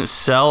she doesn't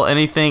sell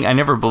anything. I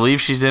never believe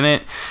she's in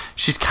it.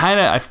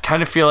 I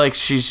kind of feel like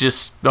she's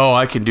just,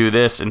 I can do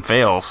this, and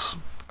fails.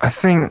 I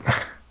think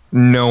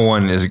no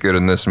one is good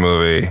in this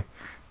movie.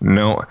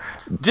 No.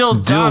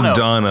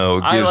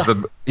 Dildano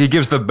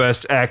gives the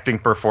best acting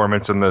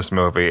performance in this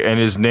movie, and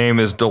his name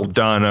is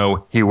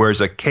Dildano. He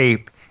wears a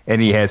cape,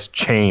 and he has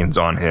chains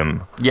on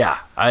him. Yeah,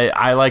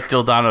 I like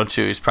Dildano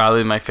too. He's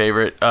probably my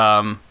favorite.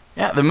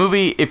 The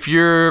movie, if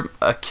you're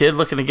a kid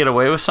looking to get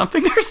away with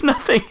something, there's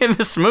nothing in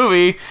this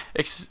movie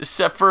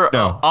except for a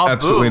boob at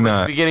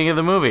the beginning of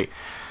the movie.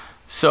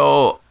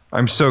 So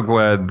I'm so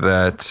glad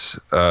that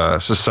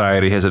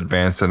society has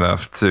advanced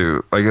enough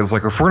to, like, it's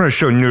like, if we're going to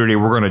show nudity,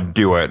 we're going to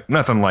do it.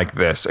 Nothing like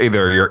this.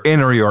 Either you're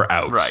in or you're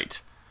out. Right.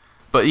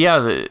 But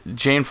yeah,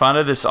 Jane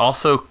Fonda, this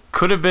also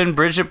could have been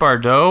Brigitte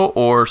Bardot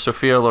or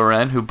Sophia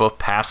Loren, who both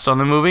passed on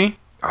the movie.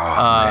 Oh,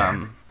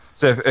 man.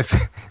 So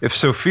if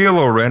Sophia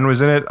Loren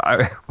was in it,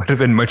 I would have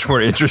been much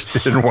more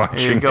interested in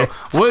watching it.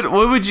 What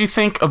would you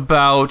think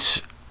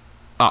about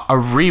a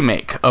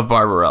remake of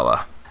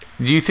Barbarella?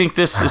 Do you think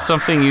this is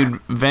something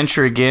you'd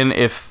venture again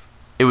if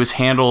it was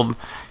handled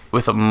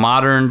with a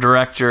modern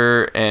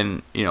director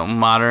and,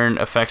 modern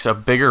effects, a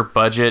bigger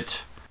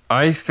budget?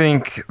 I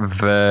think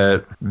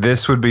that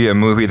this would be a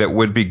movie that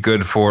would be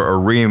good for a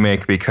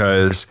remake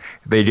because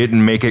they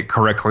didn't make it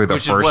correctly the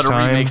first time. Which is what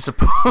a remake's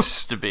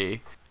supposed to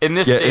be. In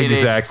this day and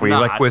age, it's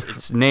not. Like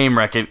it's name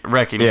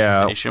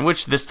recognition,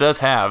 which this does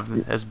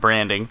have as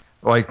branding.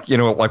 Like,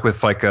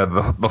 with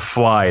The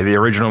Fly, the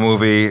original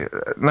movie,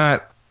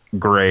 not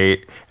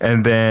great.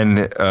 And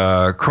then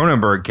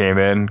Cronenberg came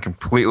in,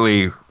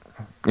 completely,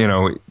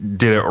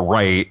 did it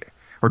right,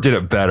 or did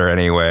it better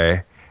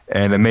anyway.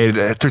 And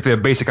it took the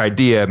basic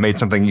idea, made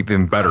something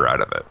even better out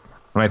of it.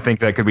 And I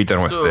think that could be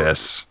done with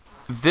this.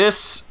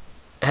 This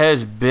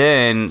has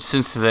been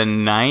since the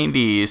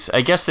 90s.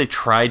 I guess they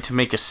tried to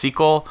make a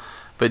sequel,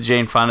 but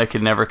Jane Fonda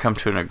could never come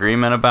to an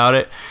agreement about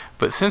it.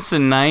 But since the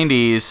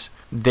 90s,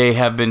 they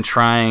have been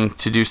trying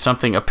to do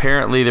something.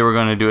 Apparently, they were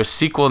going to do a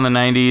sequel in the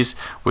 90s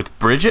with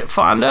Bridget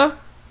Fonda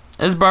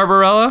as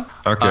Barbarella.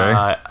 Okay.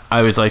 I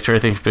always liked her. I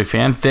think she's a big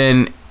fan.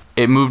 Then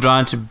it moved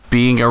on to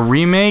being a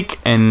remake,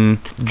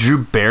 and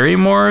Drew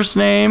Barrymore's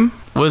name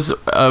was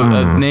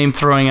a name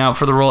throwing out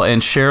for the role,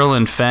 and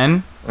Sherilyn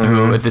Fenn,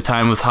 who at the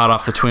time was hot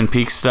off the Twin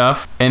Peaks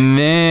stuff. And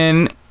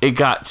then we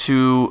got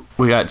to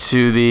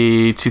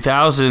the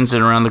 2000s,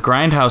 and around the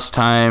Grindhouse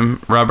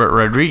time, Robert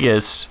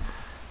Rodriguez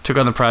took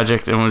on the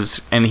project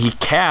and he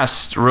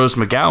cast Rose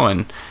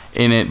McGowan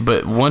in it.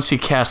 But once he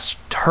cast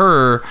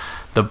her,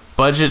 the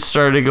budget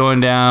started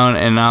going down,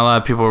 and not a lot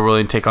of people were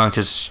willing to take on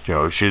because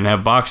she didn't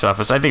have box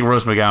office. I think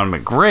Rose McGowan would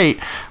be great,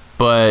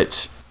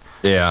 but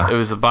yeah, it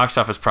was a box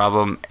office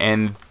problem.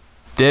 And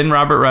then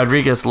Robert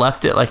Rodriguez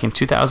left it like in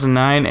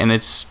 2009, and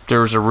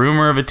there was a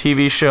rumor of a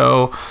TV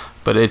show,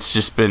 but it's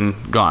just been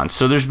gone.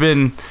 So there's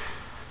been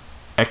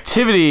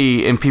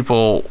activity in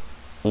people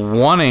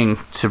wanting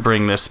to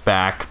bring this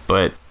back,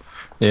 but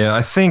yeah,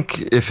 I think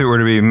if it were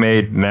to be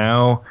made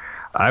now,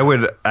 I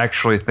would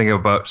actually think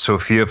about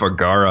Sofia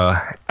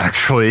Vergara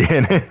actually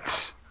in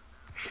it,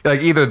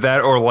 like either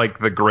that or like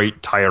the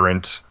Great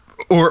Tyrant,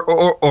 or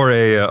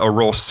a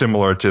role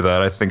similar to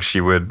that. I think she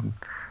would.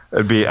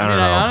 It'd be, I don't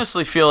know. I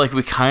honestly feel like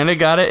we kind of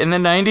got it in the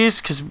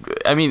 90s because,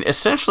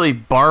 essentially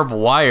Barbed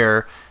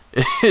Wire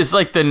is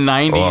like the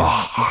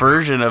 90s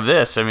version of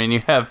this. You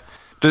have...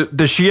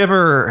 Does she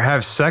ever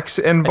have sex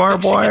in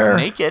Barbed Wire?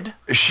 She gets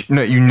naked.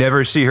 No, you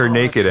never see her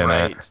naked in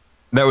it.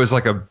 That was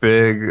like a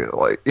big,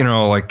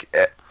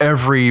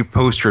 every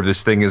poster of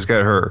this thing has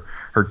got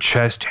her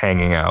chest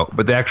hanging out.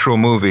 But the actual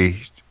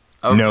movie...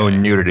 Okay. No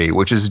nudity,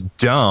 which is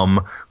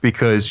dumb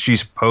because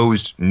she's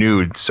posed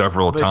nude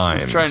several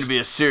times. She's trying to be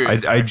a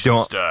serious action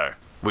star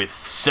with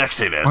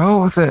sexiness.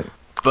 Well, with it,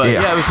 but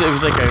yeah, it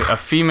was like a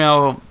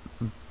female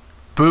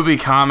booby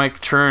comic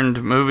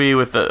turned movie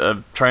with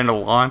trying to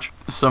launch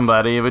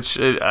somebody. Which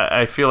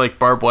I feel like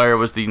Barbed Wire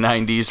was the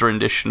 '90s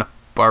rendition of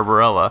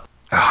Barbarella.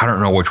 I don't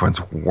know which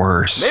one's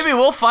worse. Maybe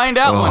we'll find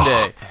out one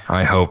day.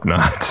 I hope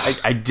not.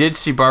 I did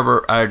see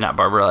not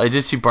Barbarella. I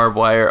did see Barbed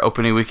Wire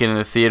opening weekend in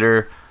the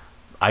theater.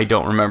 I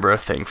don't remember a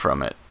thing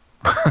from it.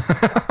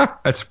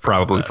 That's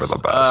probably for the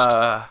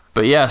best.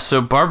 But yeah, so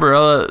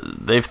Barbarella,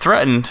 they've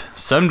threatened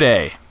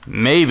someday,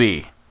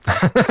 maybe.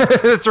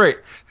 That's right.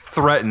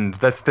 Threatened.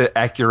 That's the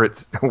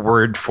accurate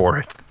word for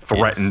it.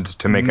 Threatened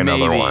to make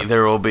another one. Maybe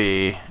there will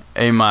be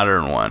a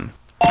modern one.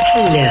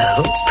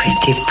 Hello,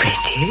 pretty.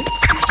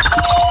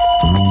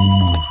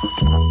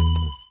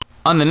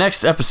 On the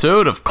next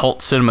episode of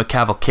Cult Cinema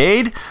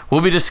Cavalcade,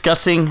 we'll be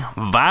discussing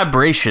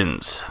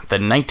Vibrations, the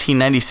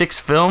 1996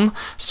 film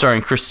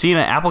starring Christina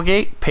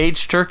Applegate,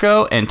 Paige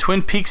Turco, and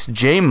Twin Peaks'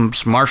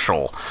 James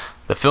Marshall.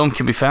 The film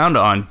can be found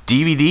on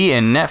DVD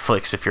and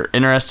Netflix if you're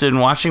interested in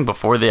watching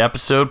before the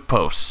episode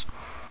posts.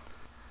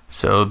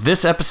 So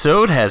this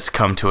episode has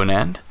come to an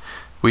end.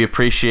 We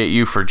appreciate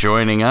you for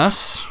joining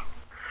us.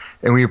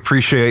 And we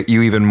appreciate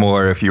you even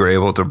more if you were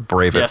able to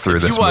brave it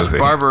through this movie.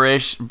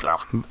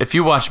 If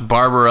you watch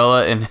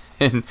Barbarella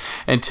in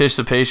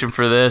anticipation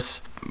for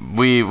this,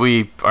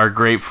 we are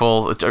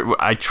grateful.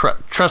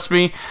 Trust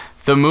me,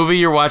 the movie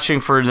you're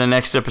watching for the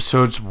next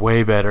episode's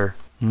way better,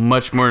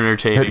 much more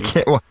entertaining.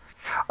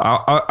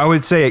 I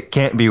would say it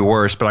can't be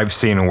worse, but I've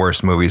seen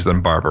worse movies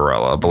than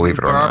Barbarella, believe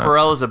it or not.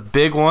 Barbarella's a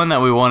big one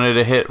that we wanted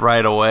to hit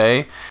right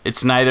away.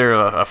 It's neither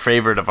a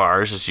favorite of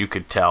ours, as you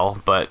could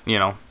tell, but,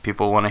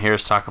 people want to hear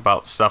us talk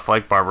about stuff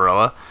like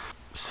Barbarella.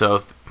 So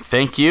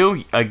thank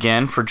you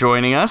again for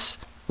joining us.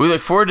 We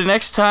look forward to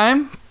next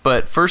time,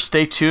 but first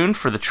stay tuned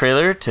for the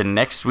trailer to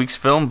next week's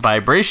film,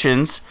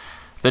 Vibrations,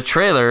 the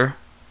trailer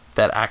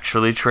that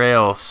actually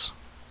trails.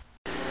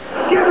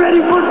 Get ready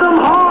for some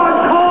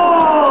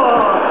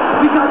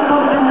hardcore! We got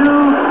something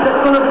new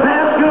that's gonna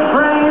pass your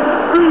brain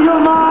through your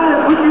mind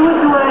and put you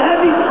into a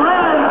heavy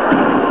trance.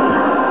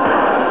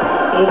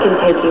 He can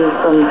take you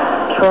from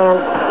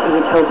trance to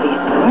utopia.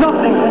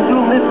 Nothing can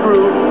do this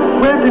groove.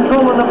 We're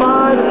controlling the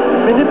mind,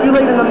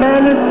 manipulating the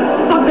madness,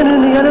 sucking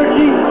in the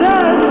energy.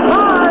 Stand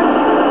by!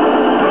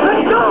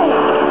 Let's go!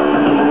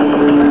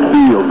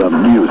 Feel the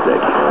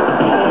music.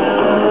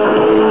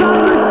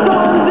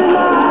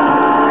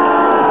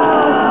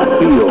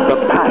 Feel the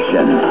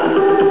passion.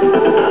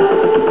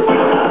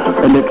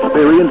 And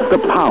experience the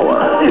power.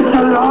 It's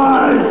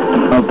alive!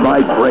 Of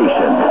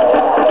vibration.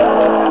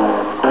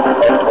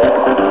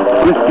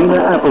 Christina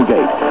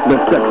Applegate, the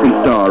sexy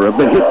star of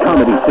the hit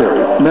comedy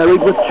series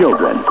Married with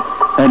Children,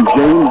 and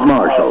James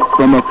Marshall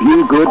from A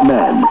Few Good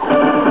Men.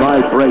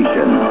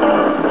 Vibration.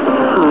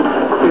 Hot,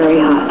 very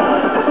hot.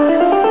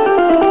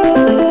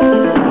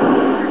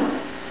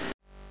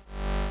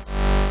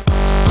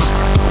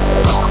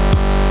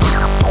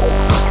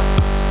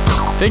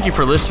 Thank you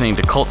for listening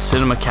to Cult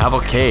Cinema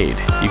Cavalcade.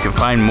 You can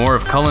find more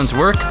of Cullen's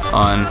work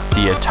on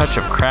the A Touch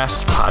of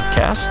Crass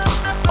podcast,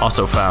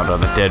 also found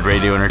on the Dead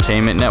Radio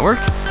Entertainment Network,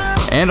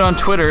 and on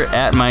Twitter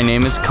at My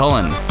Name is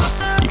Cullen.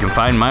 You can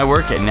find my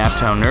work at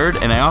Naptown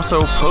Nerd, and I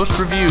also post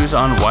reviews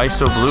on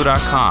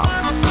whysoblue.com.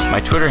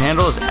 My Twitter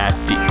handle is at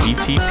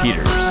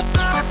BTPeters.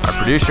 Our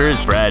producer is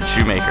Brad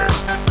Shoemaker.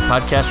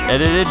 Podcast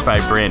edited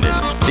by Brandon.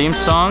 Theme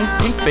song,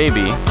 Pink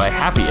Baby, by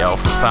Happy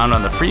Elf, found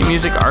on the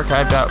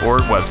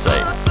freemusicarchive.org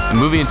website. The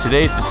movie in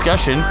today's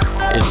discussion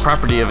is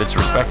property of its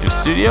respective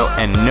studio,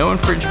 and no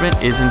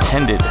infringement is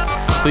intended.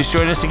 Please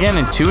join us again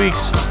in 2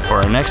 weeks for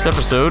our next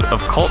episode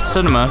of Cult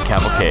Cinema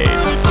Cavalcade.